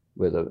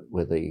 where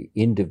the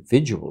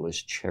individual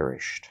is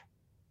cherished.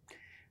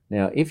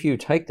 Now, if you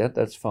take that,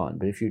 that's fine,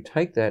 but if you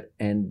take that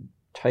and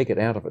take it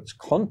out of its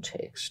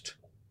context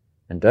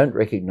and don't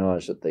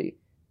recognise that the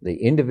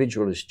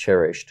individual is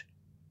cherished,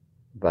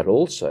 but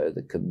also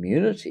the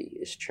community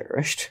is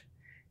cherished,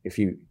 if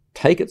you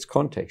take its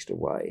context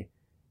away,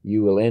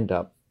 you will end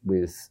up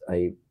with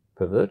a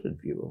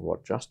perverted view of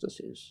what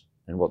justice is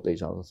and what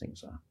these other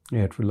things are.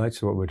 Yeah, it relates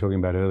to what we were talking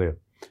about earlier.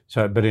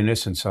 So, but in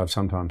essence, I've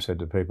sometimes said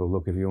to people,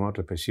 look, if you want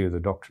to pursue the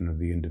doctrine of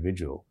the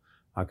individual,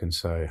 I can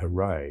say,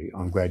 hooray,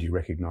 I'm glad you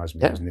recognise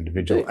me as an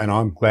individual, indeed. and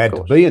I'm glad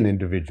to be an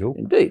individual.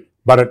 Indeed.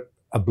 But it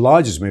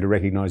obliges me to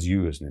recognise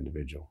you as an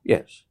individual.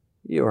 Yes,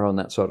 you are on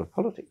that side of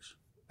politics.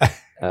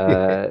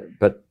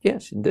 But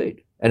yes,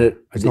 indeed. And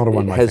it's not a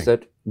one-way has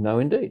thing. No,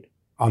 indeed.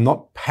 I'm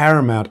not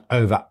paramount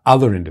over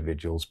other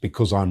individuals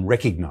because I'm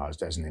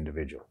recognised as an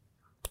individual.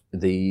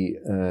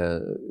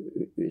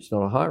 It's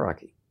not a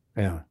hierarchy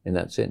in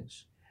that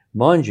sense.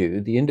 Mind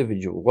you, the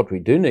individual, what we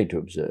do need to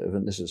observe,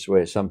 and this is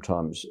where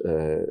sometimes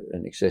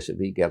an excessive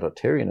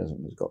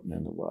egalitarianism has gotten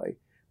in the way,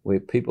 where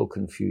people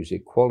confuse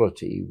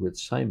equality with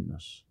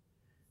sameness.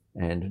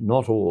 And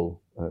not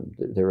all,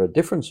 there are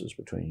differences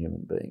between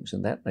human beings,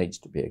 and that needs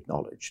to be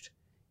acknowledged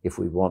if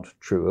we want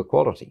true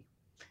equality.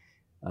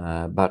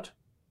 But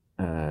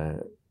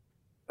I'm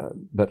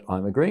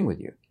agreeing with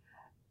you.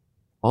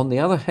 On the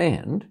other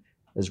hand,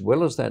 as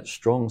well as that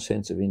strong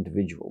sense of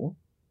individual,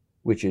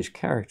 which is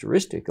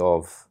characteristic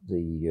of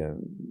the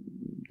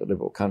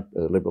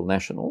Liberal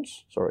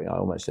Nationals, sorry, I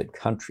almost said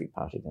country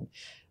party then,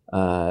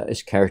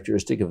 is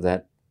characteristic of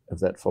that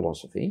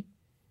philosophy,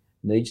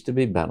 needs to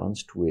be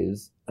balanced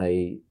with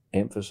a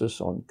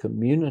emphasis on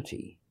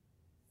community.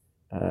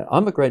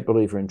 I'm a great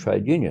believer in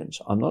trade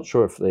unions. I'm not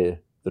sure if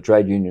they're the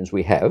trade unions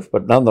we have,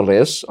 but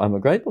nonetheless, I'm a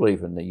great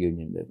believer in the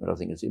union movement. I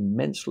think it's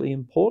immensely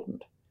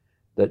important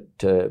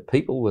that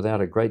people without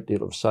a great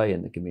deal of say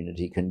in the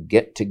community can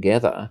get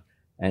together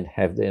and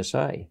have their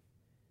say.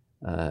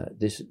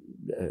 This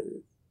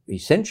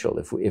essential.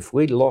 If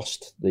we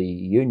lost the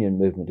union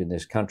movement in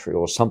this country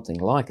or something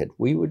like it,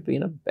 we would be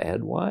in a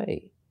bad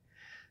way.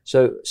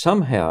 So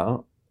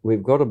somehow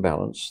we've got to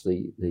balance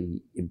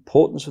the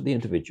importance of the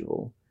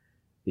individual,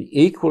 the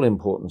equal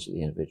importance of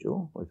the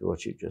individual, like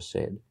what you just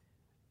said,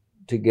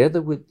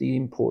 together with the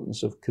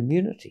importance of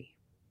community.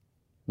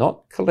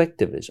 Not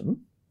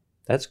collectivism,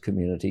 that's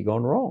community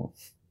gone wrong,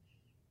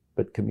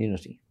 but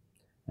community.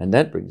 And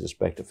that brings us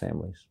back to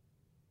families,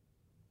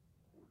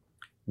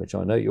 which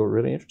I know you're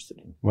really interested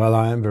in. Well,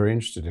 I am very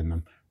interested in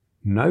them.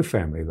 No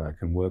family, though,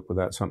 can work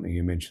without something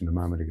you mentioned a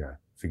moment ago,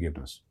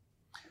 forgiveness.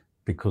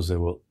 Because there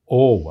will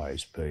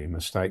always be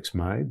mistakes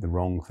made, the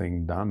wrong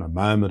thing done, a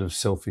moment of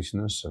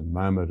selfishness, a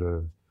moment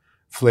of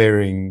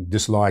flaring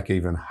dislike,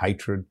 even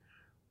hatred.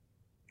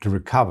 To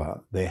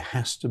recover, there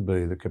has to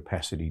be the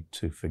capacity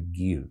to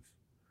forgive.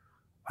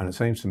 And it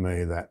seems to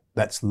me that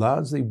that's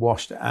largely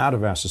washed out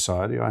of our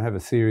society. I have a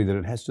theory that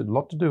it has a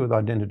lot to do with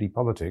identity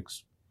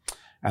politics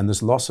and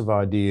this loss of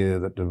idea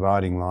that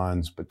dividing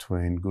lines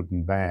between good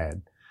and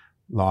bad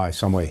lie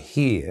somewhere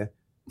here,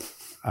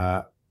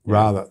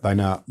 rather they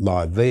now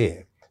lie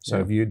there. So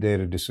if you dare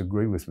to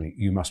disagree with me,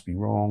 you must be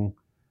wrong,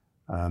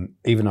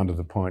 even under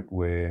the point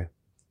where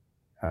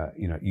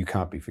you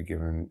can't be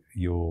forgiven,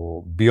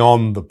 you're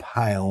beyond the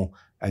pale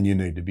and you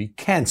need to be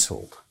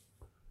cancelled.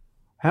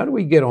 How do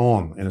we get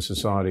on in a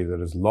society that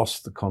has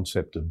lost the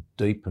concept of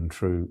deep and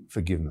true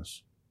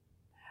forgiveness?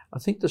 I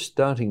think the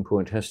starting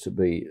point has to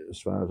be, as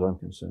far as I'm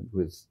concerned,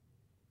 with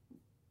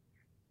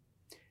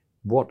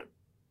what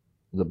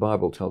the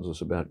Bible tells us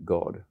about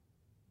God.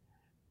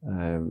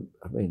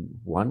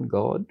 One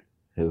God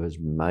who has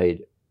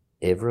made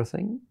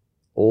everything,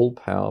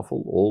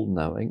 all-powerful,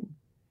 all-knowing,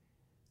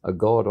 a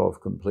God of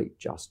complete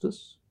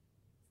justice.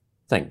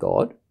 Thank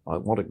God, I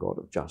want a God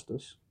of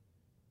justice.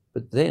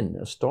 But then,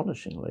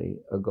 astonishingly,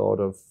 a God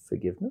of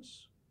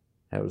forgiveness.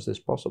 How is this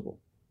possible?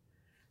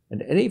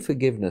 And any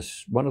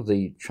forgiveness, one of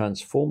the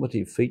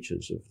transformative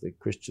features of the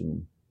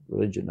Christian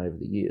religion over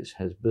the years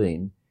has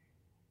been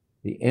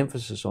the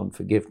emphasis on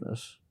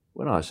forgiveness.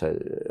 When I say,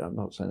 I'm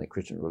not saying that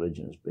Christian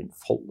religion has been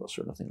faultless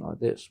or anything like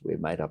this. We're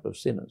made up of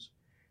sinners.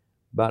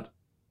 But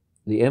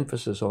the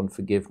emphasis on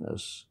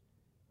forgiveness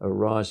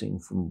arising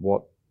from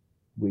what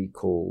we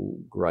call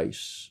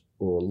grace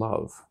or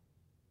love.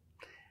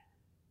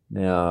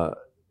 Now,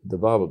 the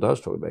Bible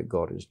does talk about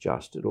God is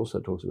just. It also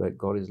talks about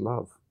God is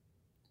love.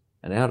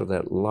 And out of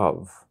that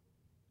love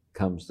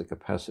comes the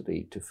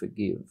capacity to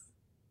forgive.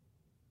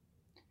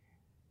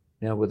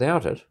 Now,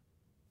 without it,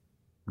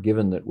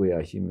 given that we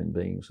are human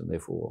beings and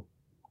therefore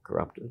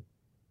corrupted,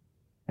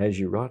 as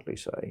you rightly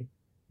say,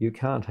 you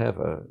can't have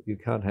a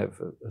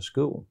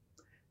school,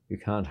 you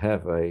can't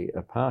have a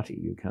party,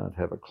 you can't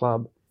have a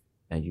club,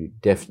 and you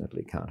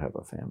definitely can't have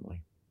a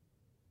family.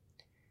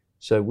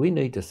 So we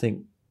need to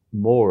think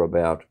more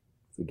about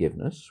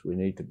forgiveness. We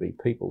need to be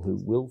people who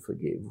will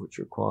forgive, which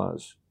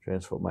requires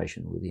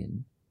transformation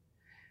within.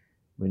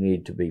 We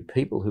need to be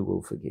people who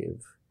will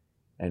forgive,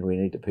 and we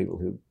need to be people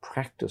who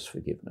practice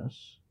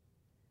forgiveness.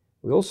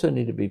 We also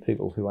need to be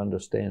people who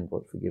understand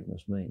what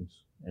forgiveness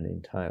means and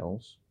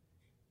entails.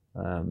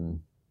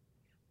 And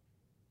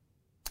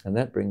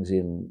that brings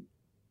in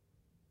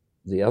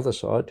the other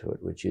side to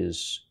it, which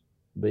is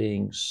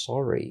being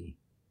sorry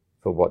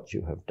for what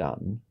you have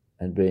done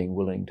and being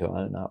willing to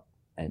own up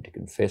and to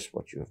confess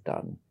what you have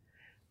done,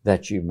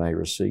 that you may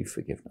receive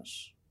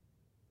forgiveness.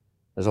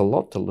 There's a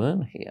lot to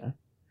learn here.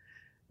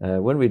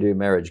 When we do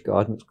marriage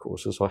guidance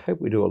courses, I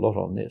hope we do a lot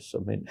on this. I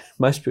mean,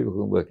 most people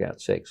can work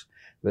out sex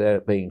without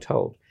it being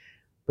told,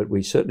 but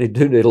we certainly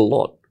do need a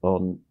lot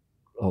on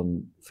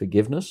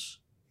forgiveness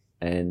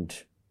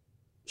and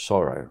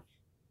sorrow,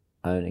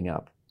 owning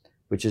up,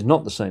 which is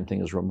not the same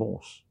thing as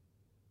remorse.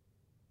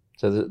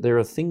 So there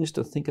are things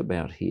to think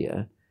about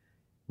here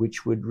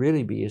which would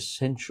really be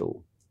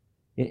essential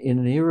in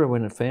an era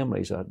when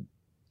families are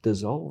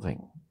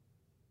dissolving.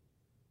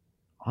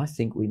 I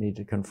think we need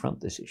to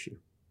confront this issue.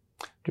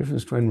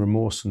 Difference between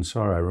remorse and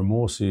sorrow.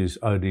 Remorse is,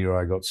 oh dear,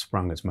 I got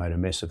sprung, it's made a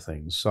mess of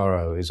things.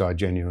 Sorrow is, I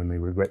genuinely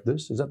regret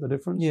this. Is that the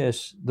difference?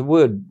 Yes, the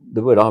word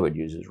I would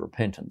use is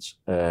repentance,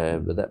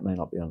 but that may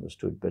not be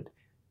understood. But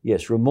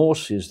yes,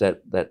 remorse is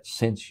that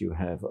sense you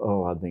have,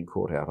 oh, I've been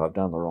caught out, I've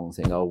done the wrong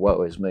thing, oh,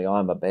 woe is me,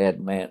 I'm a bad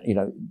man. You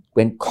know,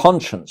 when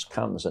conscience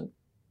comes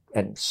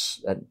and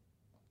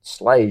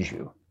slays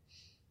you,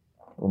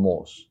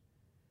 remorse.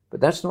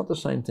 But that's not the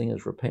same thing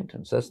as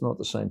repentance. That's not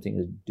the same thing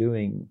as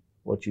doing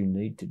what you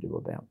need to do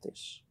about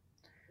this,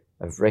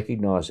 of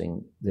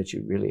recognizing that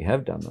you really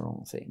have done the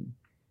wrong thing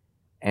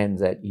and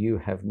that you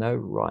have no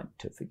right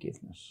to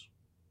forgiveness.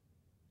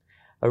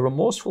 A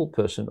remorseful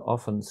person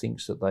often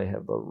thinks that they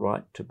have the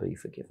right to be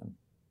forgiven,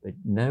 but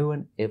no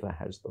one ever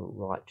has the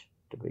right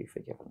to be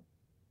forgiven.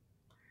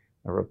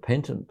 A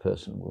repentant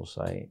person will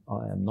say,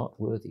 I am not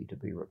worthy to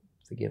be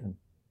forgiven.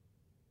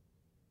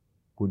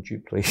 Would you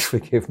please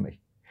forgive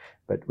me?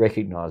 But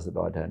recognize that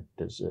I don't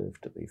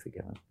deserve to be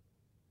forgiven.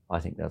 I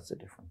think that's the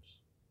difference.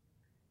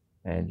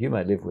 And you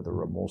may live with a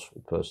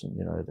remorseful person,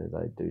 you know,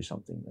 they do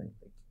something, they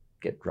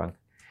get drunk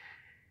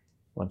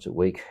once a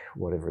week,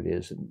 whatever it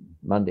is, and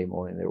Monday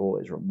morning they're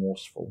always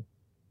remorseful.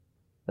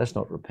 That's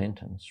not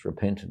repentance.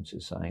 Repentance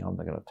is saying, I'm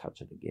not going to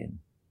touch it again,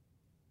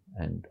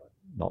 and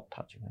not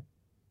touching it.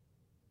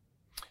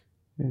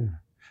 Yeah.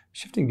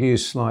 Shifting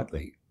gears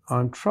slightly,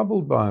 I'm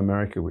troubled by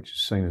America, which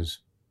is seen as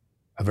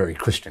a very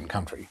Christian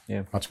country,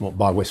 much more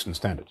by Western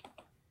standards.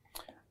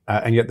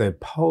 And yet they're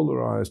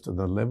polarised to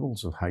the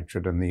levels of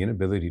hatred and the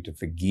inability to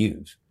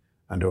forgive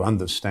and to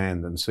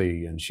understand and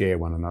see and share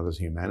one another's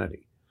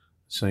humanity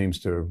seems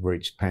to have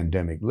reached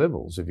pandemic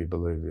levels, if you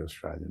believe the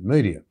Australian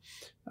media.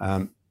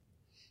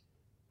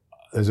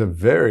 There's a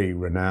very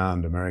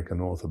renowned American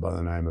author by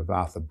the name of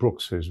Arthur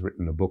Brooks who's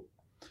written a book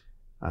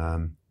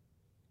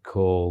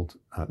called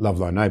Love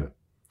Thy Neighbour.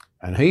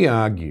 And he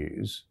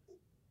argues,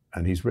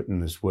 and he's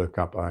written this work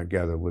up, I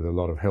gather, with a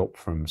lot of help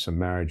from some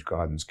marriage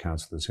guidance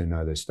counsellors who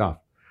know their stuff,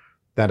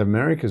 that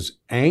America's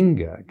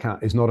anger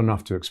is not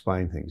enough to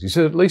explain things. He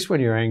said, at least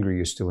when you're angry,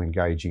 you're still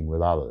engaging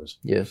with others.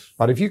 Yes.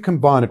 But if you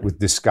combine it with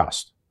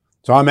disgust,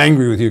 so I'm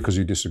angry with you because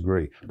you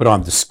disagree, but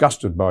I'm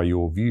disgusted by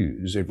your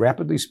views, it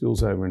rapidly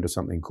spills over into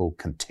something called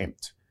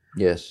contempt.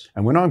 Yes.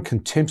 And when I'm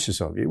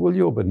contemptuous of you, well,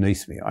 you're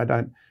beneath me. I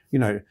don't,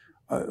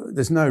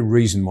 there's no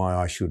reason why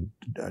I should,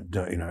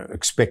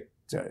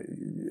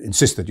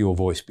 insist that your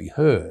voice be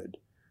heard.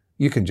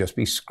 You can just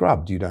be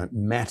scrubbed. You don't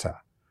matter.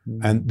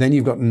 And then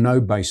you've got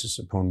no basis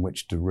upon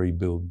which to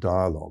rebuild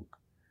dialogue.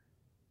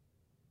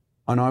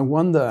 And I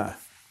wonder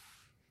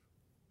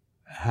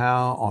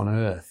how on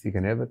earth you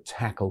can ever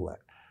tackle that.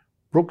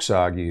 Brooks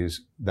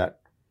argues that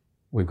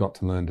we've got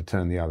to learn to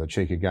turn the other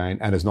cheek again,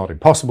 and it's not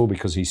impossible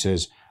because he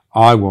says,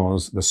 I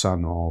was the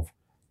son of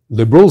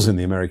liberals in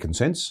the American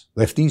sense,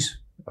 lefties,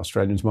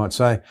 Australians might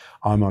say.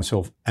 I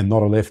myself am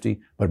not a lefty,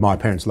 but my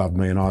parents loved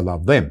me and I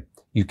loved them.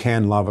 You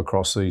can love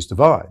across these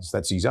divides.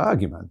 That's his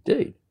argument.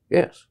 Indeed,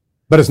 yes.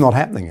 But it's not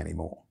happening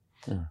anymore.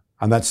 Yeah.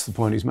 And that's the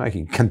point he's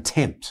making.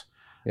 Contempt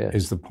Yes.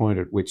 is the point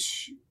at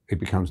which it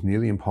becomes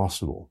nearly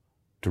impossible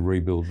to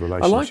rebuild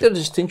relationships. I like the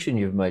distinction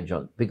you've made,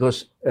 John,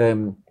 because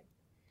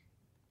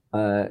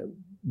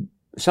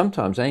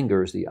sometimes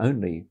anger is the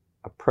only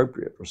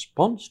appropriate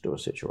response to a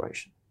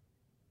situation.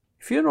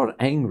 If you're not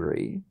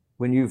angry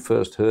when you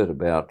first heard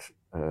about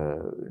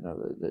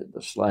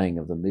the slaying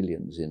of the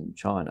millions in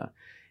China.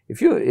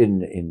 If you're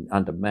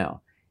under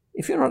Mao,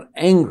 if you're not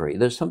angry,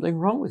 there's something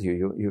wrong with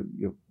you.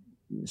 You're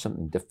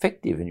something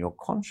defective in your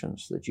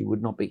conscience that you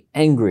would not be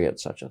angry at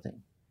such a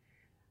thing.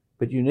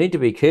 But you need to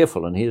be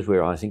careful, and here's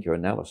where I think your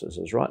analysis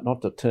is right,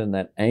 not to turn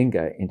that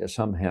anger into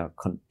somehow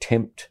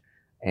contempt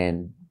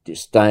and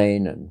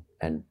disdain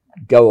and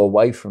go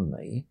away from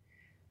me.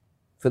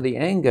 For the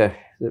anger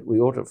that we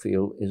ought to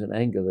feel is an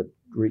anger that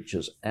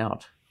reaches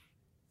out.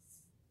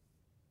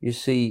 You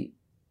see,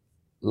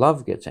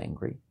 love gets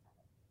angry.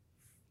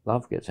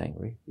 Love gets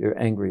angry. You're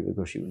angry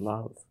because you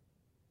love.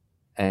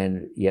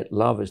 And yet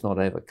love is not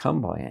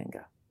overcome by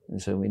anger.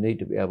 And so we need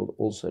to be able to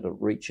also to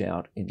reach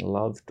out in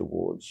love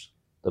towards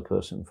the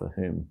person for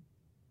whom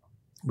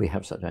we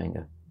have such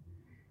anger.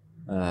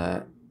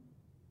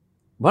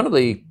 One of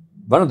the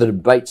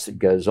debates that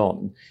goes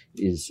on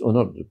is, or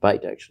not a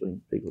debate actually,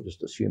 people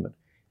just assume it.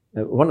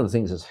 One of the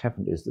things that's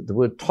happened is that the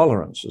word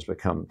tolerance has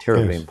become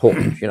terribly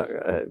important.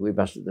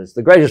 It's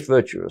the greatest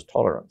virtue is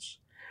tolerance,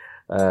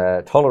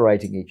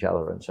 tolerating each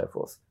other and so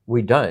forth.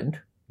 We don't.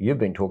 You've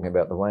been talking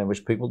about the way in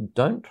which people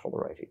don't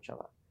tolerate each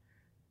other.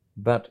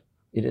 But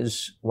it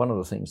is one of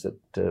the things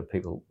that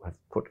people have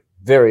put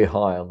very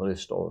high on the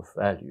list of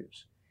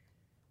values.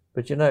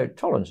 But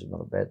tolerance is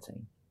not a bad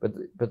thing.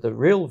 But the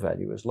real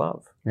value is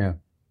love. Yeah.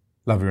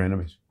 Love your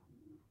enemies.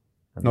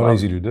 And not love,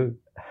 easy to do.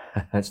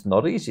 It's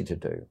not easy to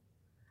do.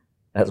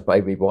 That's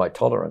maybe why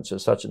tolerance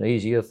is such an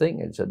easier thing.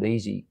 It's an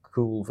easy,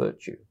 cool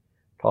virtue.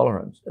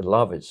 Tolerance,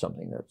 love is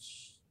something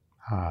that's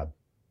hard,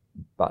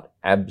 but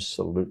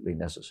absolutely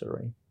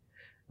necessary.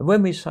 And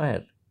when we say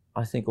it,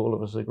 I think all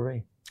of us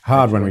agree.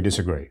 Hard when we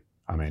disagree.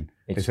 I mean,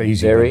 it's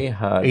easy. Very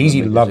hard.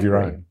 Easy to love your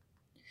own.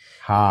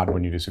 Hard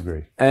when you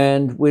disagree.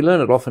 And we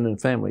learn it often in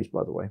families,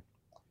 by the way.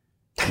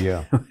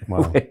 Yeah.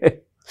 Well,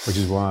 which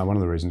is why one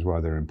of the reasons why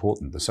they're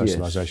important, the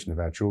socialisation of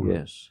our children.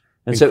 Yes.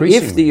 And so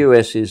if the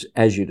US is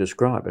as you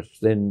describe it,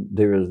 then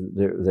there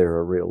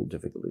are real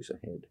difficulties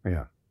ahead.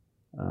 Yeah.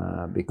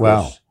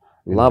 Because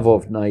love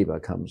of neighbour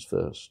comes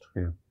first.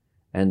 Yeah.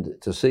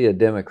 And to see a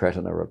Democrat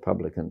and a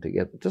Republican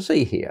together, to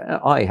see here,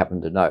 I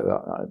happen to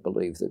know, I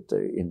believe that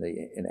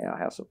in our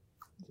House of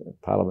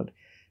Parliament,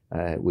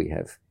 we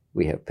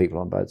have people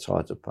on both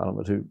sides of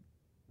Parliament who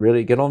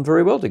really get on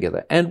very well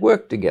together and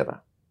work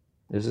together.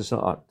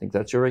 I think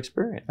that's your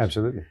experience.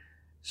 Absolutely.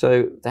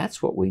 So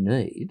that's what we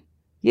need.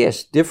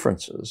 Yes,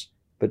 differences,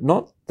 but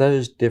not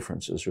those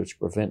differences which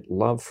prevent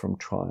love from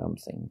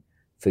triumphing,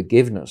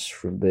 forgiveness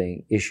from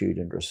being issued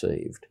and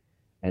received,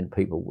 and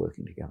people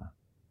working together.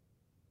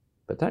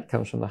 But that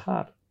comes from the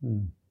heart.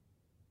 Mm.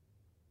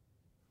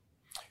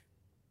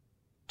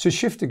 To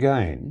shift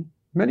again,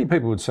 many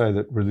people would say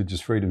that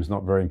religious freedom is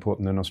not very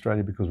important in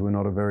Australia because we're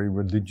not a very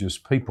religious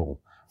people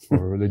or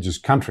a religious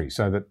country,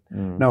 so that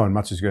no one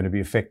much is going to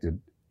be affected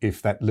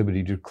if that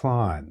liberty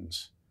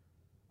declines.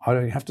 I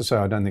have to say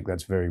I don't think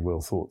that's very well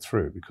thought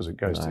through because it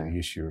goes to the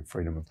issue of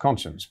freedom of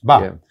conscience.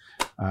 But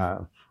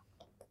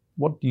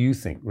what do you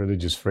think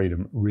religious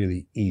freedom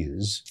really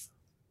is,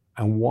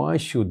 and why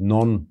should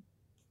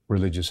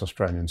non-religious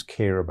Australians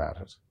care about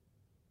it?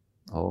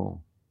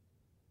 Oh.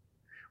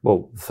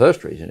 Well, the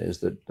first reason is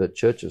that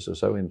churches are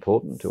so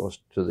important to us,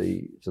 to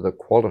the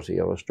quality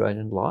of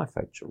Australian life,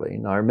 actually.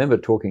 And I remember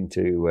talking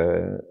to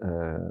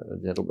a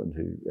gentleman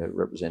who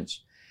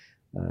represents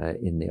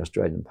in the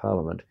Australian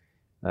Parliament.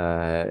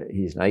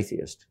 He's an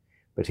atheist,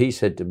 but he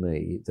said to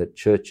me that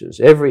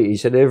churches,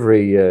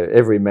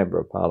 every member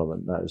of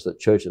Parliament knows that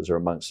churches are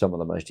amongst some of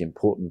the most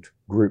important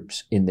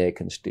groups in their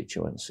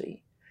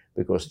constituency,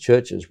 because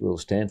churches will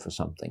stand for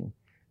something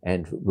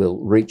and will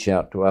reach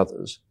out to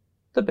others,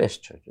 the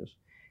best churches,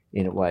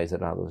 in a way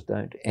that others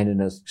don't. And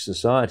in a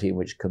society in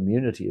which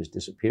community is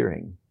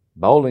disappearing,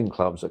 bowling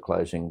clubs are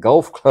closing,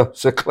 golf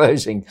clubs are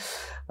closing,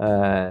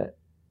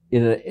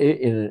 in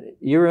an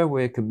era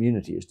where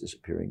community is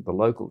disappearing, the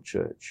local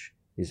church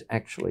is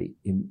actually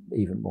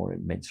even more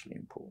immensely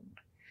important.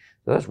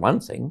 So that's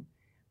one thing,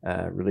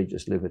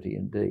 religious liberty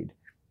indeed.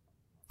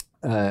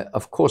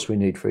 Of course we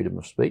need freedom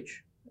of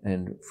speech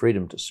and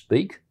freedom to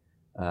speak,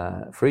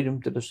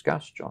 freedom to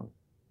discuss, John.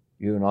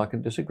 You and I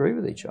can disagree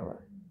with each other.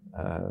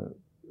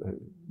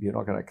 You're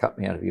not going to cut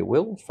me out of your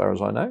will, as far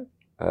as I know.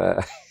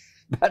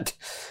 But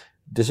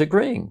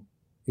disagreeing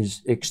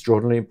is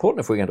extraordinarily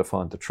important. If we're going to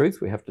find the truth,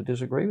 we have to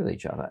disagree with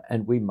each other,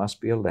 and we must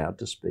be allowed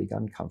to speak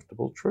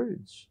uncomfortable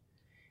truths,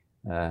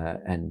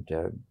 and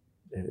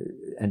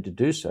to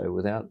do so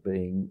without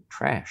being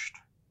trashed,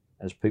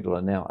 as people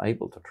are now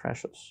able to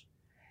trash us.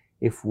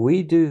 If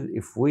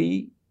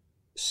we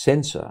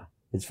censor,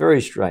 it's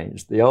very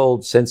strange. The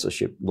old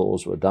censorship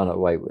laws were done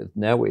away with.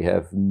 Now we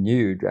have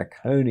new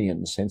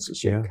draconian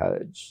censorship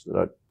codes that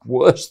are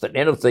worse than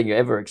anything you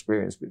ever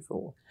experienced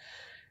before.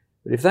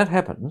 But if that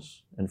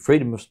happens, and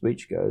freedom of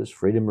speech goes,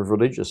 freedom of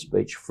religious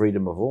speech,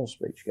 freedom of all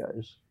speech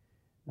goes,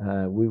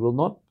 we will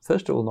not,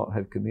 first of all, not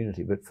have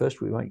community, but first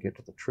we won't get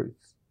to the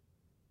truth.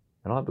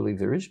 And I believe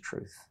there is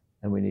truth,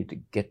 and we need to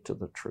get to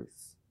the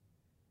truth.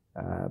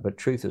 But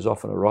truth is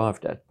often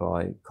arrived at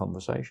by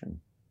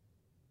conversation.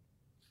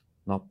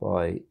 not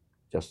by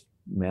just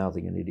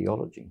mouthing an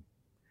ideology.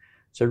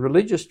 So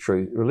religious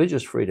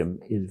freedom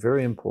is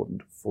very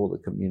important for the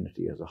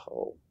community as a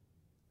whole.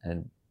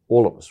 And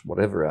all of us,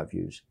 whatever our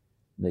views,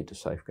 need to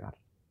safeguard it.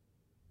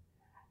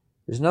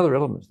 There's another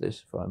element to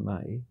this, if I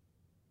may,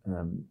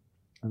 and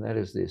that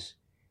is this.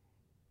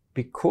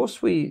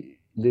 Because we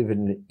live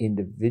in an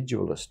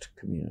individualist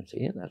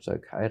community, and that's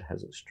okay, it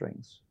has its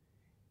strengths,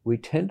 we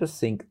tend to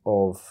think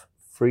of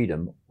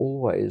freedom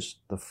always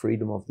the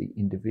freedom of the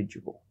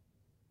individual.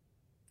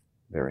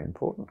 Very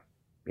important,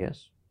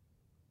 yes.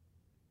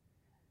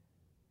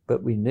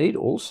 But we need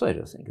also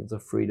to think of the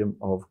freedom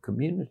of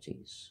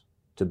communities,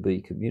 to be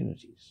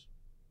communities.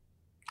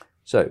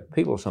 So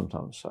people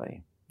sometimes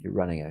say, you're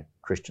running a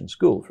Christian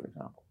school, for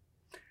example,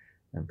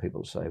 and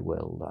people say,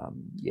 well,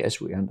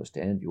 yes, we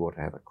understand you ought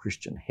to have a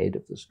Christian head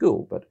of the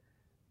school, but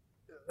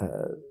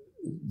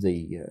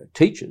the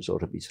teachers ought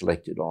to be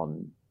selected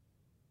on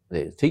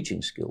their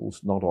teaching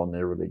skills, not on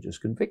their religious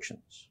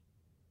convictions.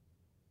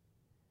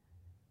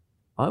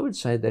 I would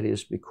say that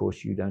is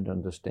because you don't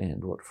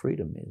understand what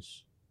freedom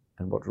is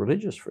and what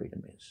religious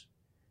freedom is.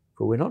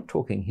 For we're not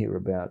talking here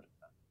about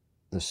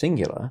the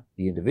singular,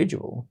 the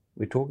individual,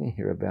 we're talking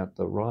here about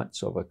the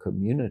rights of a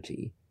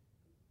community,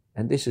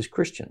 and this is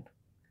Christian,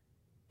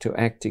 to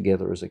act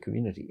together as a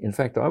community. In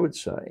fact, I would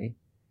say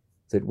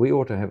that we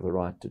ought to have the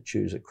right to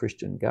choose a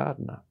Christian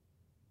gardener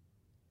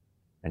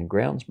and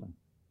groundsman,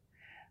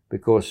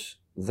 because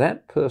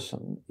that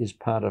person is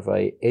part of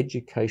an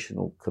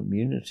educational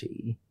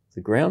community.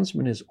 The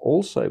groundsman is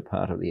also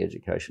part of the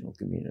educational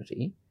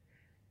community,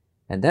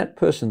 and that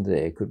person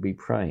there could be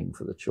praying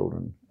for the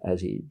children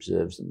as he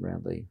observes them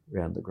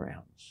round the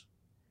grounds.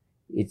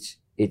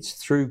 It's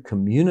through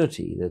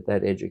community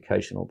that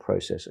educational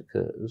process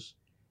occurs,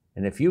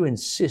 and if you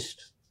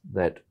insist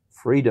that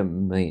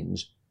freedom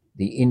means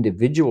the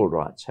individual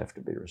rights have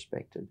to be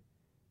respected,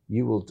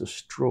 you will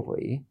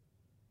destroy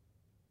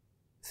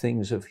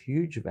things of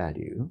huge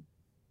value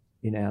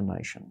in our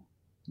nation,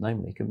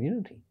 namely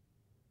community.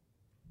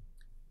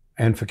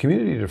 And for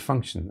community to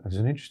function, there's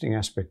an interesting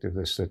aspect of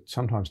this that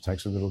sometimes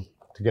takes a little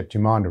to get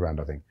your mind around,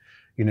 I think.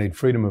 You need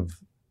freedom of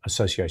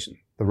association,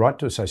 the right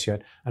to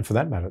associate, and for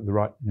that matter, the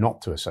right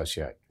not to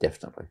associate.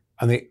 Definitely.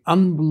 And the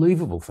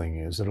unbelievable thing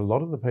is that a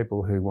lot of the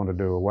people who want to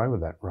do away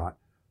with that right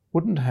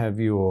wouldn't have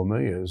you or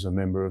me as a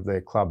member of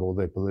their club or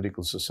their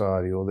political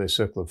society or their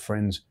circle of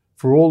friends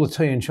for all the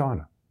tea in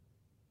China.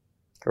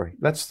 Correct.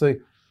 That's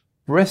the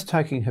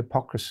breathtaking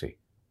hypocrisy,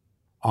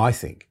 I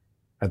think,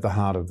 at the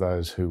heart of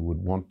those who would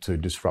want to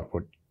disrupt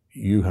what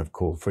you have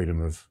called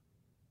freedom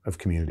of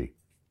community.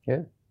 Yeah.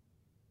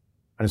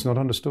 And it's not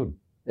understood.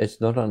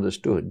 It's not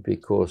understood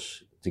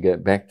because, to go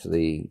back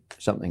to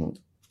something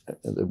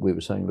that we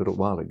were saying a little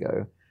while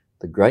ago,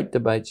 the great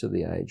debates of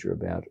the age are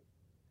about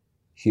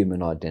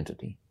human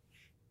identity.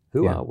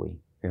 Who are we?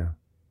 Yeah.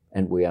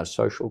 And we are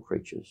social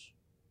creatures.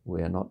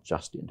 We are not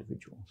just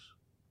individuals.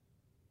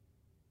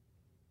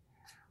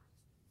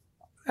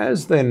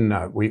 As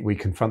then we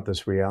confront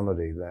this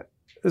reality that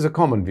there's a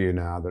common view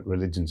now that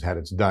religion's had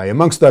its day,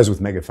 amongst those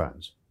with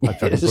megaphones, if I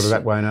can put it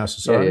that way in our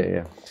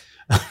society.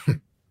 Yeah.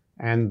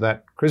 And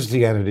that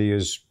Christianity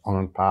is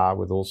on par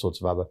with all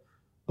sorts of other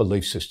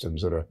belief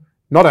systems that are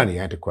not only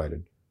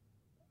antiquated,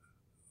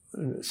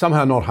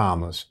 somehow not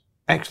harmless,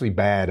 actually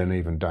bad and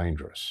even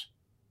dangerous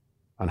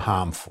and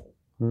harmful.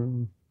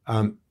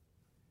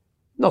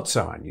 Not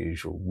so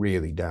unusual,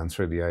 really, down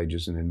through the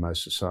ages and in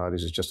most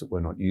societies. It's just that we're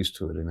not used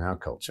to it in our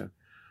culture.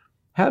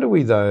 How do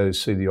we, though,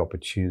 see the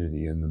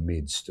opportunity in the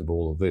midst of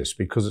all of this?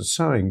 Because it's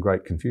sowing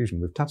great confusion.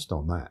 We've touched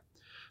on that.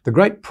 The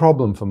great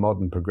problem for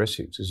modern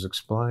progressives is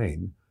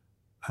explain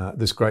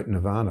this great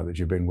nirvana that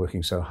you've been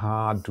working so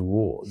hard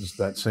towards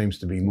that seems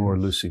to be more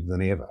elusive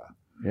than ever.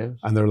 Yes.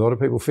 And there are a lot of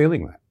people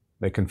feeling that.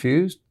 They're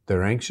confused,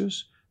 they're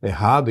anxious, they're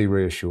hardly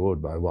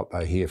reassured by what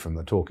they hear from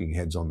the talking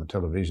heads on the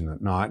television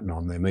at night and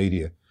on their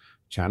media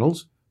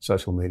channels,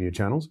 social media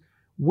channels.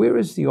 Where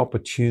is the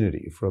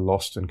opportunity for a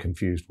lost and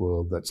confused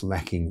world that's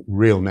lacking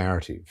real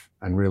narrative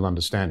and real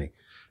understanding?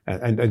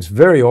 And it's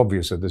very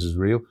obvious that this is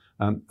real.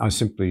 I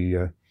simply,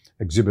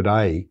 Exhibit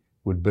A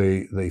would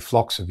be the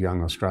flocks of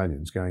young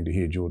Australians going to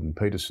hear Jordan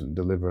Peterson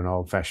deliver an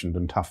old-fashioned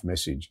and tough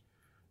message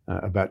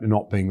about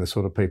not being the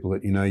sort of people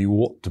that you know you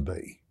ought to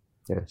be.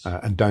 Yes.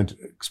 And don't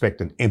expect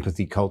an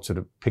empathy culture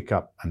to pick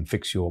up and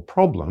fix your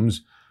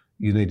problems.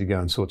 You need to go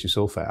and sort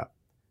yourself out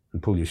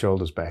and pull your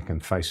shoulders back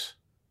and face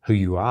who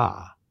you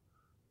are.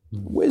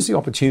 Where's the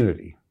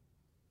opportunity?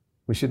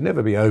 We should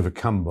never be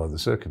overcome by the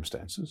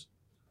circumstances.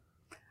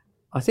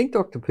 I think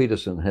Dr.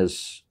 Peterson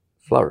has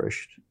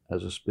flourished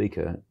as a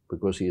speaker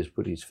because he has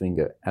put his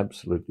finger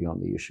absolutely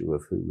on the issue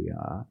of who we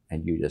are,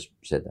 and you just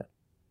said that.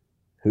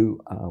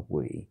 Who are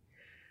we?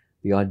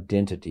 The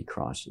identity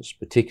crisis,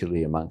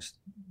 particularly amongst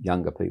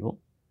younger people.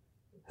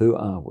 Who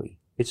are we?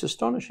 It's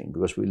astonishing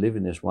because we live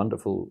in this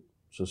wonderful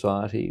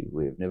society.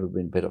 We've never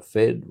been better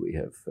fed. We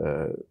have,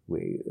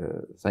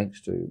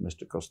 thanks to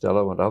Mr.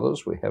 Costello and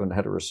others, we haven't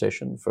had a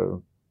recession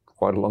for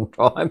quite a long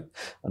time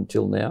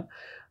until now.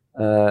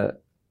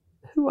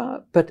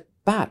 But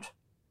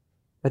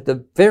At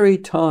the very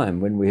time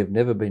when we have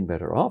never been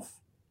better off,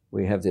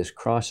 we have this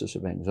crisis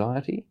of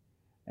anxiety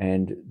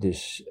and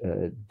this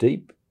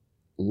deep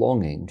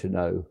longing to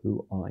know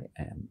who I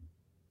am.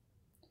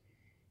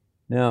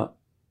 Now,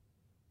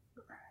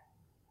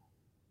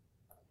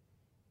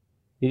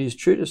 it is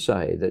true to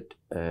say that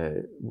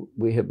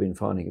we have been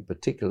finding it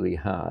particularly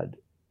hard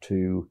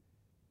to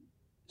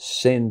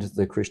send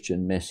the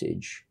Christian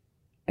message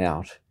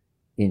out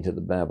into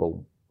the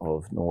babble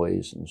of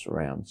noise and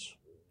surrounds.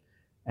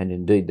 And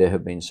indeed, there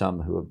have been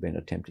some who have been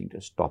attempting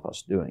to stop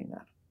us doing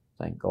that.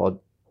 Thank God,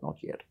 not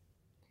yet.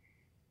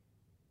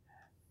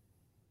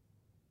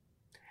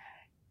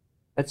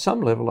 At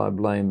some level, I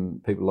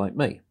blame people like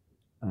me.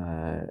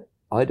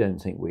 I don't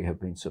think we have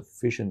been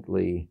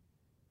sufficiently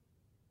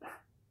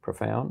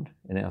profound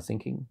in our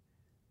thinking.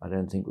 I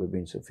don't think we've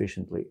been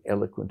sufficiently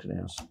eloquent in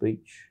our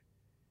speech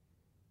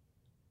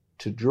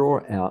to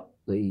draw out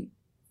the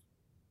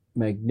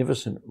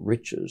magnificent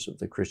riches of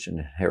the Christian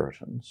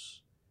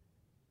inheritance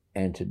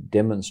and to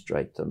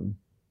demonstrate them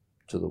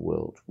to the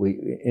world.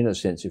 We, in a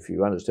sense, if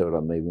you understand what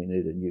I mean, we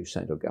need a new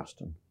St.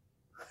 Augustine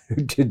who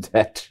did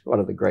that, one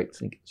of the great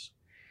thinkers.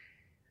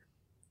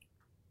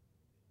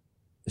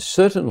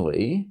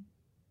 Certainly,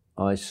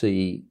 I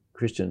see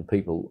Christian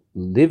people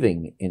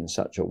living in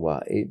such a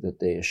way that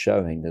they're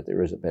showing that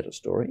there is a better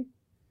story.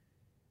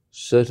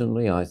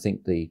 Certainly, I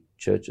think the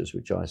churches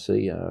which I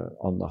see are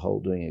on the whole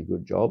doing a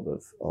good job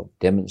of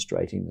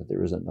demonstrating that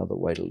there is another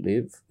way to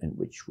live in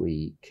which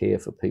we care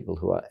for people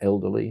who are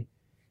elderly.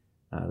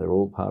 They're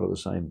all part of the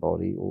same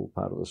body, all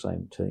part of the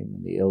same team,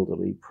 and the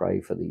elderly pray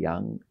for the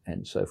young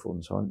and so forth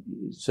and so on.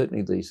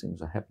 Certainly these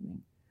things are happening.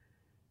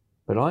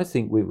 But I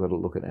think we've got to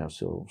look at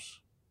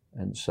ourselves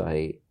and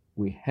say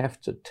we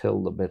have to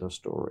tell the better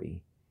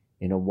story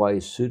in a way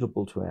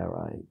suitable to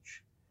our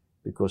age,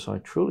 because I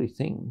truly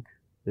think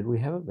that we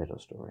have a better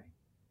story.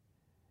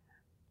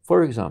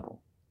 For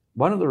example,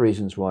 one of the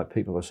reasons why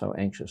people are so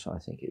anxious, I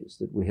think, is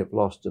that we have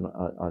lost, and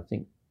I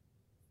think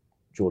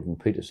Jordan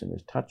Peterson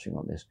is touching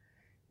on this,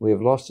 we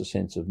have lost a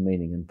sense of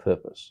meaning and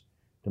purpose.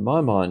 To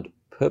my mind,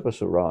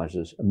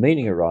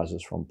 meaning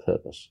arises from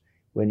purpose.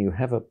 When you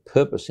have a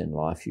purpose in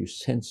life, you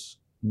sense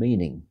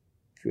meaning.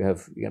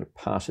 If you're going to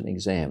pass an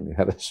exam, you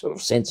have a sort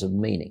of sense of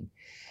meaning.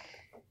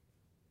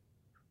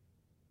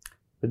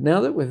 But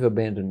now that we've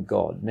abandoned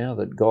God, now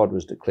that God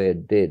was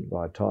declared dead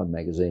by Time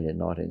magazine in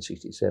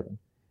 1967.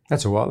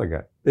 That's a while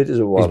ago. It is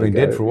a while ago. He's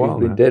been dead for a while.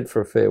 He's been dead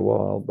for a fair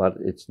while, but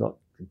it's not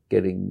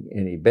getting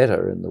any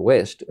better in the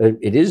West.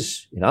 It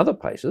is in other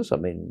places. I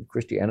mean,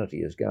 Christianity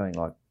is going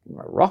like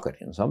a rocket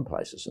in some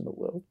places in the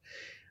world.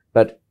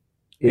 But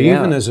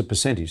even as a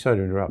percentage, sorry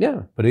to interrupt,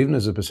 yeah. But even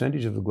as a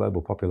percentage of the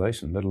global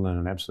population, let alone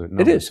an absolute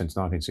number, since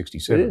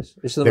 1967, it is.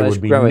 It's the there most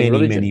would be growing many,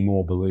 religion. many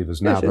more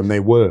believers now than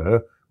there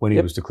were when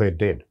he was declared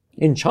dead.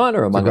 In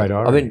China, among them,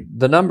 I mean,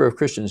 the number of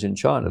Christians in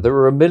China, there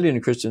were 1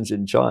 million Christians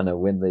in China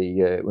when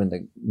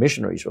the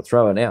missionaries were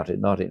thrown out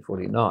in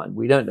 1949.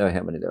 We don't know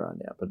how many there are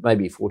now, but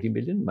maybe 40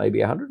 million, maybe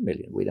 100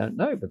 million. We don't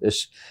know, but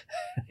it's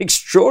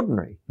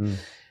extraordinary.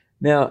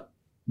 Now,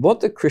 what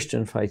the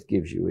Christian faith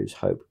gives you is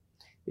hope.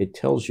 It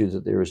tells you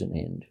that there is an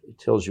end. It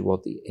tells you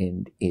what the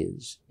end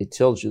is. It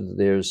tells you that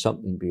there is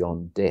something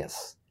beyond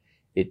death.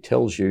 It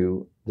tells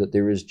you that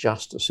there is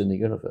justice in the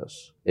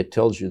universe. It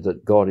tells you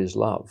that God is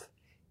love.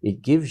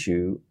 It gives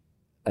you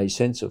a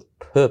sense of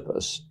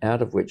purpose,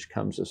 out of which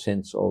comes a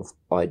sense of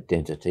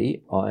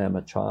identity. I am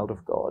a child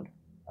of God.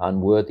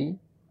 Unworthy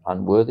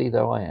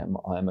though I am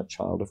a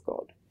child of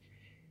God.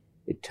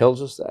 It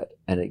tells us that,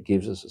 and it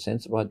gives us a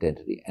sense of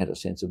identity and a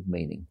sense of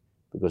meaning.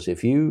 Because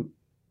if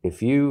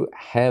you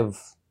have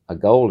a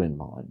goal in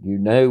mind, you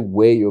know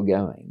where you're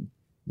going,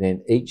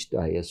 then each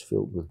day is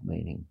filled with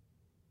meaning.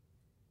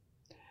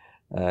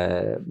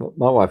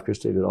 My wife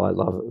Christine and I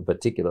love a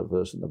particular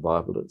verse in the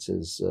Bible that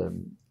says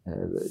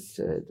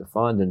that to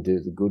find and do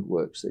the good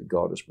works that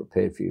God has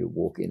prepared for you to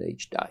walk in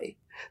each day.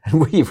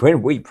 And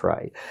when we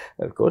pray,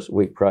 of course,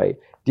 we pray,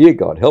 dear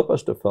God, help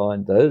us to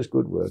find those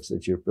good works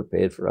that you've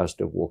prepared for us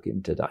to walk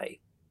in today.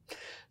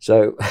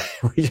 So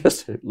we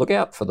just look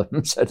out for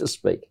them, so to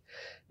speak.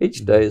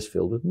 Each day is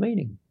filled with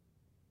meaning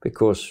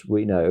because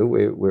we know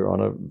we're on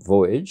a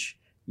voyage.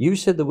 You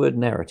said the word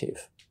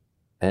narrative,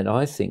 and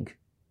I think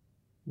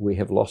we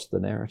have lost the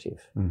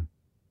narrative.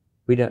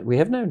 We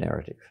have no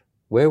narrative.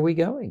 Where are we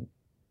going?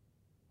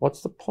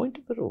 What's the point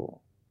of it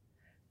all?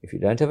 If you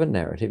don't have a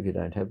narrative, you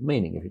don't have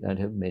meaning. If you don't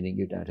have meaning,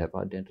 you don't have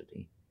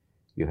identity.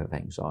 You have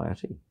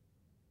anxiety,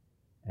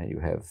 and you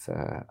have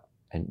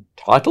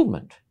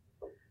entitlement,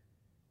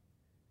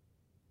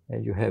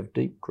 and you have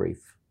deep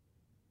grief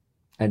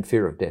and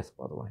fear of death,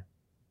 by the way.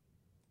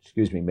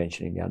 Excuse me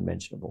mentioning the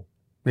unmentionable.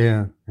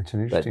 Yeah, it's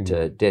an interesting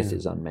But death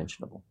is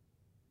unmentionable.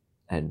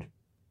 And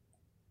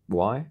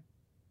why?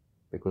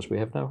 Because we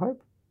have no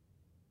hope.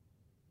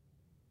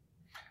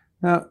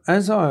 Now,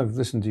 as I've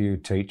listened to you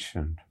teach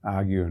and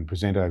argue and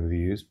present over the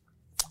years,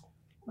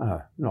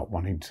 not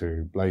wanting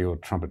to blow your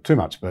trumpet too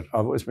much, but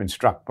I've always been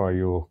struck by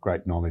your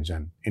great knowledge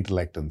and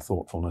intellect and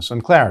thoughtfulness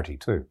and clarity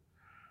too.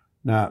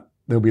 Now,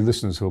 there'll be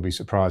listeners who will be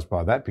surprised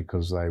by that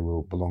because they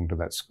will belong to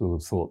that school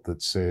of thought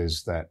that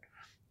says that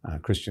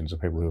Christians are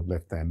people who have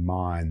left their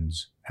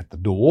minds at the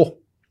door.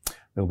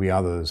 There'll be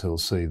others who'll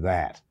see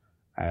that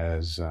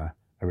as a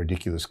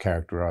ridiculous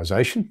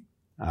characterisation.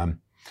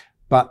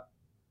 But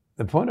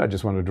the point I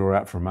just want to draw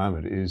out for a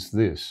moment is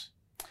this.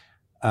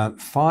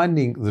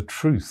 Finding the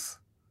truth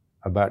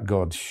about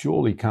God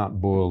surely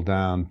can't boil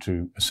down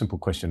to a simple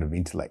question of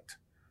intellect.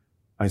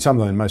 I mean, some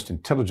of the most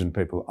intelligent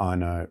people I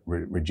know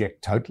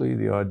reject totally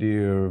the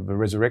idea of a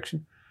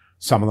resurrection.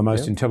 Some of the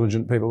most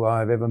intelligent people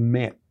I've ever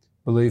met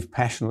believe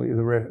passionately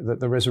that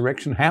the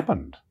resurrection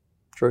happened.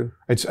 True.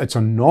 It's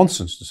a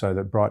nonsense to say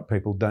that bright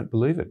people don't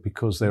believe it,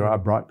 because there are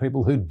bright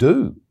people who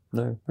do.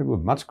 No. People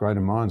with much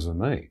greater minds than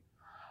me.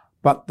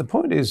 But the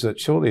point is that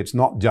surely it's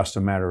not just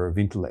a matter of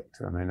intellect.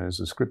 I mean, as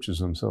the scriptures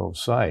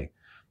themselves say,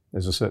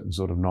 there's a certain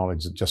sort of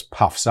knowledge that just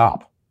puffs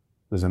up.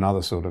 There's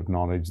another sort of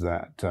knowledge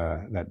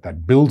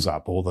that builds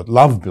up, or that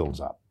love builds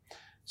up.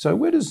 So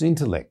where does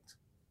intellect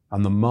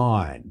and the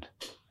mind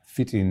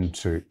fit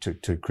into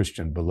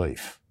Christian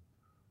belief?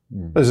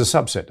 There's a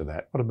subset to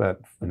that. What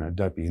about,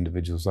 dopey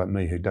individuals like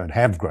me who don't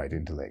have great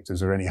intellect? Is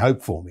there any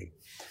hope for me?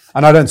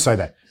 And I don't say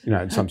that,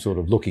 in some sort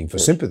of looking for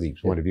sympathy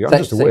point of view. I'm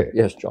just aware.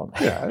 Yes, John.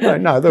 Yeah,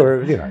 no,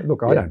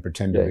 look, I don't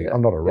pretend to be.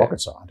 I'm not a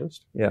rocket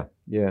scientist. Yeah.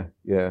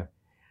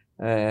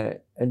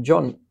 And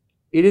John,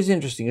 it is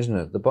interesting, isn't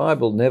it? The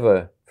Bible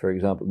never, for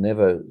example,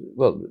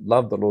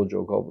 love the Lord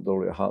your God with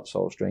all your heart,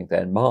 soul, strength,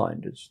 and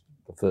mind is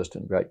the first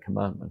and great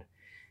commandment.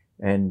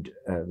 And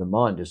the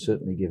mind is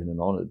certainly given an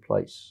honoured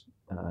place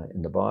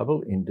in the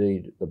Bible.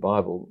 Indeed, the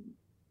Bible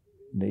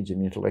needs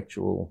an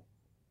intellectual,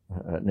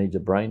 needs a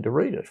brain to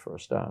read it for a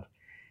start,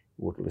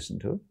 or to listen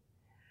to it.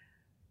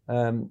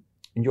 And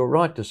you're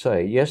right to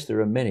say, yes, there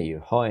are many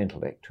of high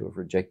intellect who have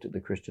rejected the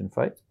Christian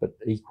faith, but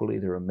equally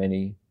there are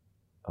many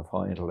of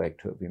high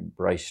intellect who have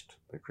embraced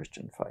the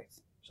Christian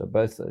faith. So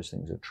both those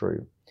things are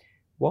true.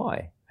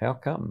 Why? How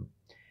come?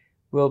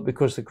 Well,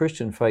 because the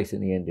Christian faith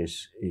in the end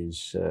is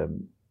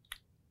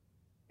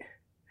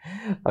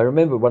I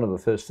remember one of the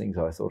first things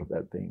I thought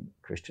about being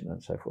Christian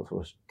and so forth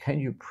was, can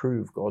you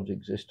prove God's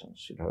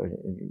existence?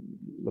 And you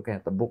look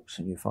at the books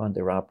and you find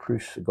there are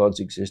proofs for God's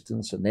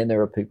existence, and then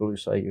there are people who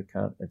say you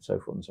can't, and so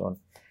forth and so on.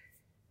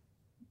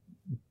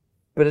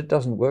 But it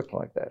doesn't work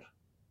like that,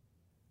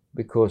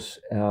 because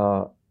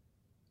our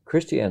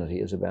Christianity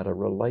is about a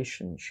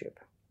relationship.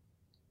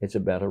 It's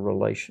about a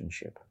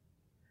relationship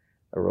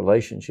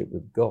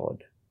with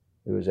God,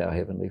 who is our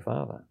Heavenly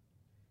Father.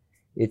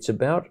 It's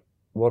about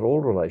what all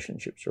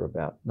relationships are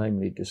about,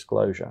 namely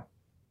disclosure.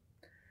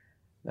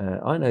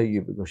 I know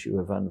you because you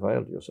have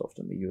unveiled yourself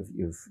to me.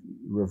 You've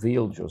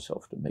revealed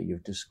yourself to me.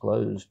 You've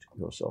disclosed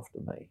yourself to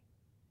me.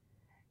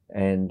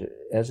 And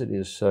as it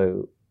is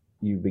so,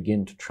 you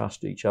begin to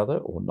trust each other,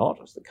 or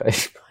not, as the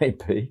case may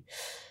be,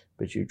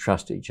 but you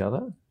trust each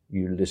other,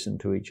 you listen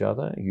to each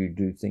other, you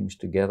do things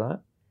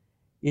together.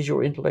 Is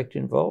your intellect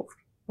involved?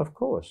 Of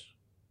course.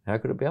 How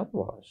could it be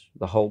otherwise?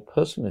 The whole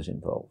person is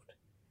involved.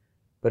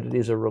 But it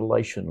is a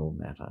relational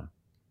matter.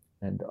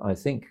 And I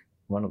think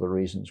one of the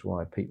reasons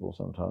why people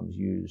sometimes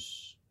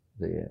use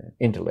their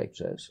intellects,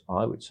 as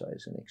I would say,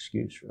 as an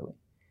excuse really,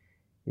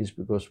 is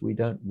because we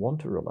don't want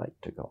to relate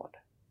to God.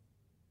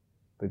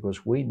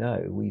 Because we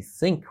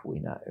think we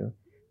know,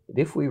 that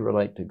if we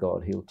relate to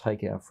God, he'll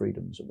take our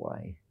freedoms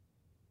away.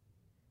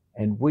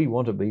 And we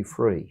want to be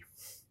free.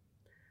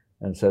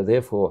 And so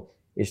therefore,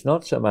 it's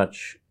not so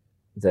much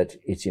that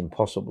it's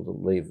impossible to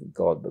believe in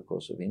God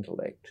because of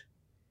intellect.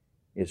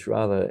 It's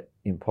rather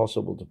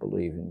impossible to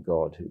believe in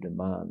God who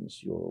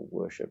demands your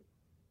worship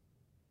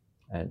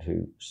and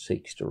who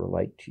seeks to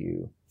relate to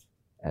you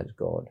as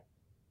God.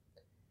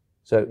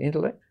 So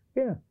intellect,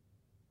 yeah.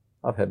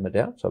 I've had my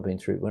doubts. I've been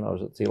through, when I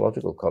was at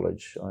theological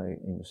college,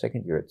 in the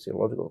second year at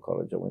theological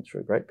college, I went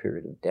through a great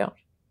period of doubt,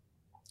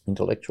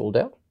 intellectual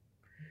doubt.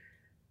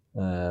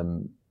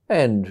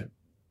 And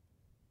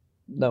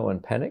no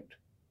one panicked.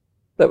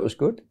 That was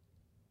good.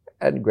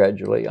 And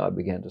gradually I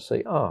began to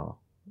see,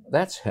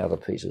 that's how the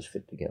pieces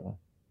fit together.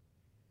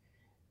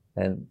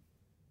 And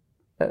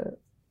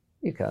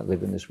you can't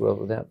live in this world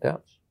without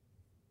doubts.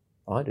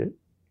 I do.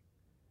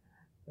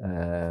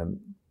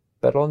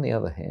 But on the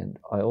other hand,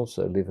 I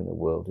also live in a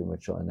world in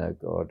which I know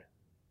God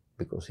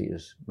because he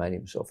has made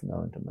himself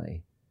known to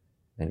me,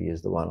 and he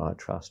is the one I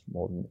trust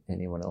more than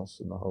anyone else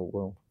in the whole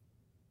world.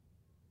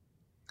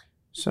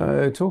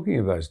 So talking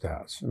of those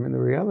doubts, I mean, the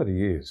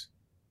reality is,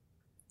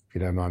 if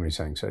you don't mind me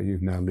saying so,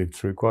 you've now lived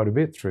through quite a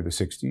bit, through the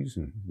 60s,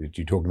 and did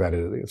you talk about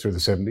it earlier, through the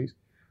 70s.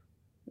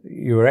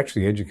 You were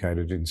actually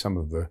educated in some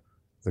of the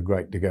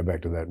great, to go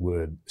back to that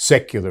word,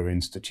 secular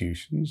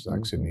institutions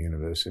like Sydney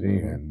University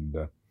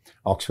and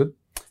Oxford.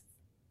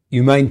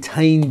 You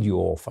maintained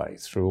your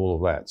faith through all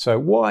of that. So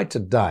why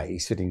today,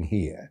 sitting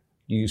here,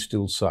 do you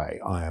still say,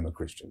 I am a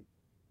Christian?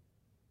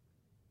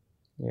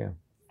 Yeah.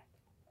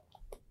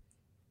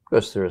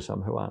 Because there are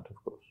some who aren't, of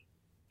course.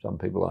 Some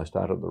people I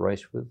started the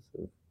race with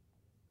have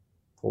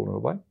fallen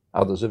away.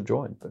 Others have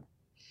joined. But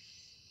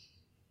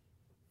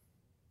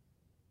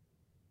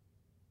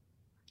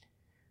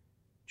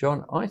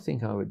John, I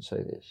think I would say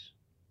this,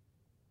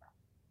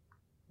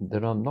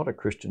 that I'm not a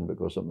Christian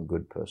because I'm a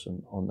good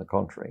person. On the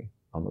contrary,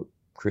 I'm a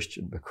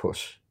Christian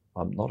because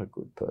I'm not a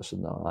good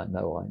person, and I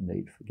know I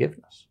need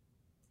forgiveness.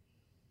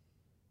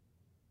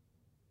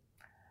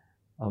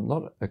 I'm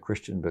not a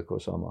Christian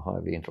because I'm a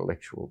highly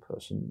intellectual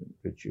person,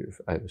 which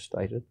you've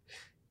overstated,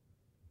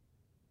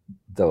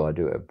 though I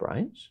do have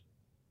brains,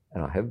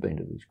 and I have been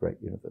to these great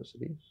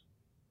universities,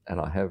 and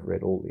I have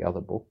read all the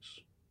other books.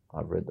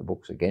 I've read the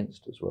books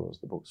against as well as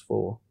the books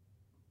for.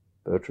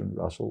 Bertrand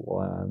Russell,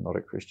 Why I'm Not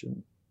a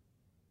Christian.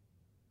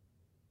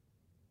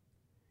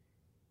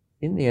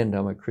 In the end,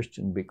 I'm a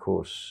Christian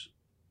because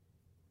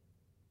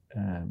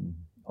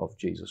of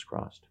Jesus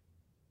Christ.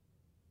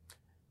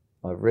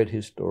 I've read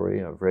his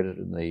story. I've read it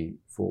in the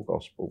 4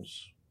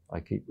 Gospels.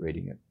 I keep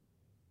reading it.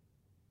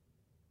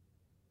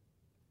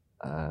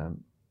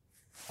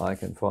 I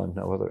can find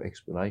no other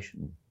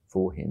explanation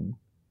for him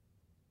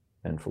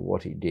and for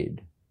what he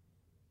did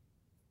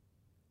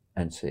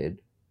and said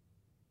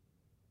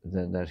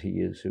than that he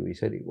is who he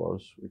said he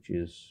was, which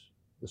is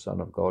the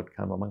Son of God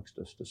come amongst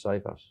us to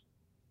save us,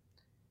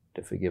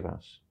 to forgive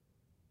us.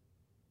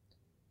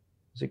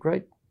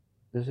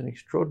 There's an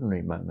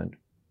extraordinary moment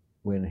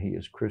when he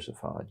is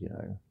crucified, you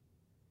know.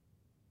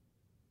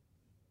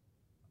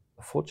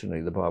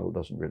 Fortunately, the Bible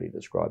doesn't really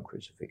describe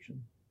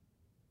crucifixion.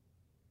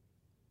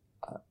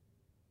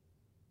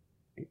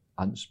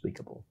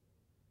 Unspeakable.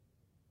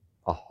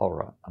 A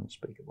horror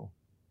unspeakable.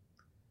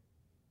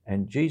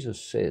 And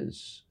Jesus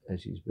says,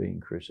 as he's being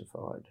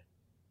crucified,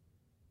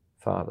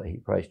 Father, he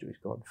prays to his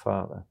God,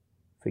 Father,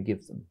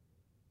 forgive them.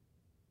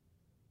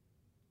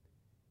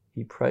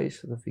 He prays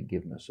for the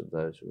forgiveness of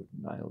those who have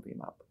nailed him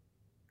up,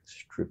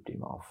 stripped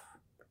him off,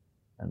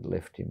 and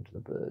left him to the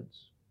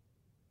birds.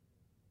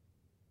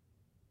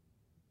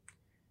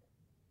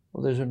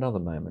 Well, there's another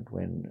moment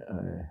when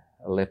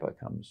a leper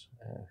comes.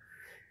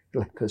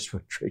 Lepers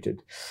were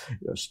treated,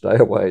 stay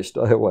away,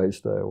 stay away,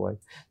 stay away.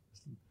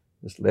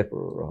 This leper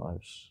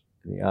arrives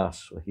and he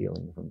asks for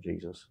healing from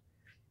Jesus.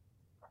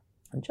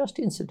 And just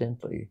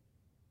incidentally,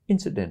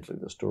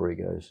 the story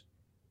goes,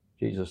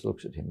 Jesus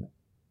looks at him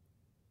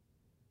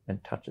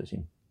and touches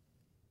him.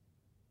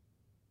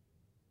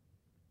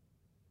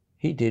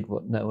 He did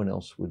what no one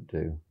else would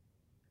do.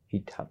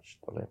 He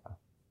touched the leper.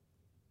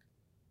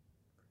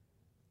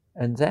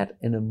 And that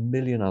in a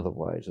million other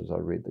ways, as I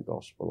read the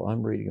gospel,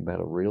 I'm reading about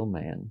a real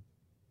man.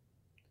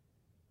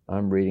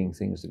 I'm reading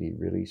things that he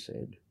really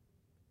said.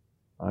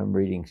 I'm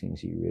reading things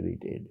he really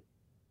did.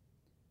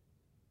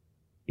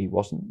 He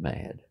wasn't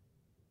mad.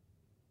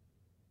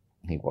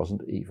 He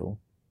wasn't evil.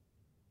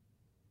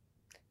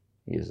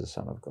 He is the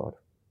Son of God.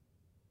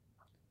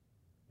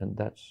 And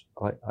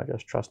I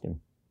just trust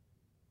him.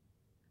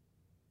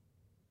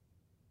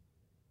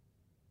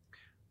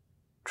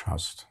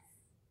 Trust.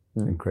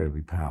 An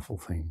incredibly powerful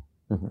thing.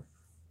 Mm-hmm.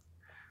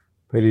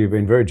 Peter, you've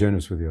been very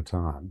generous with your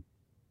time.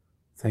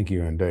 Thank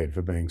you indeed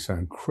for being so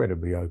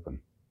incredibly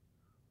open.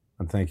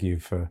 And thank you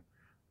for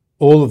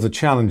all of the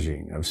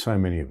challenging of so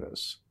many of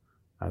us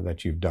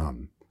that you've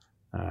done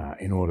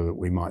in order that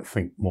we might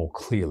think more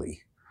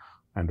clearly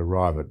and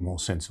arrive at more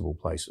sensible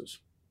places.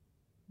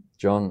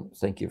 John,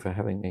 thank you for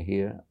having me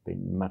here.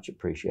 Been much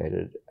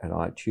appreciated. And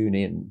I tune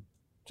in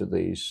to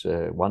these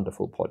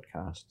wonderful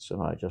podcasts,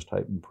 and I just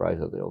hope and pray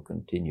that they'll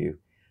continue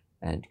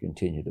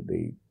to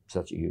be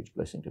such a huge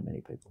blessing to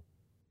many people.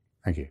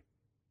 Thank you.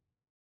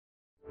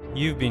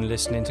 You've been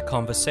listening to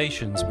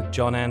Conversations with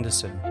John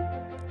Anderson.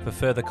 For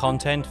further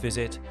content,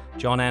 visit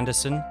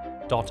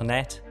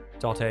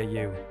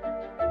johnanderson.net.au.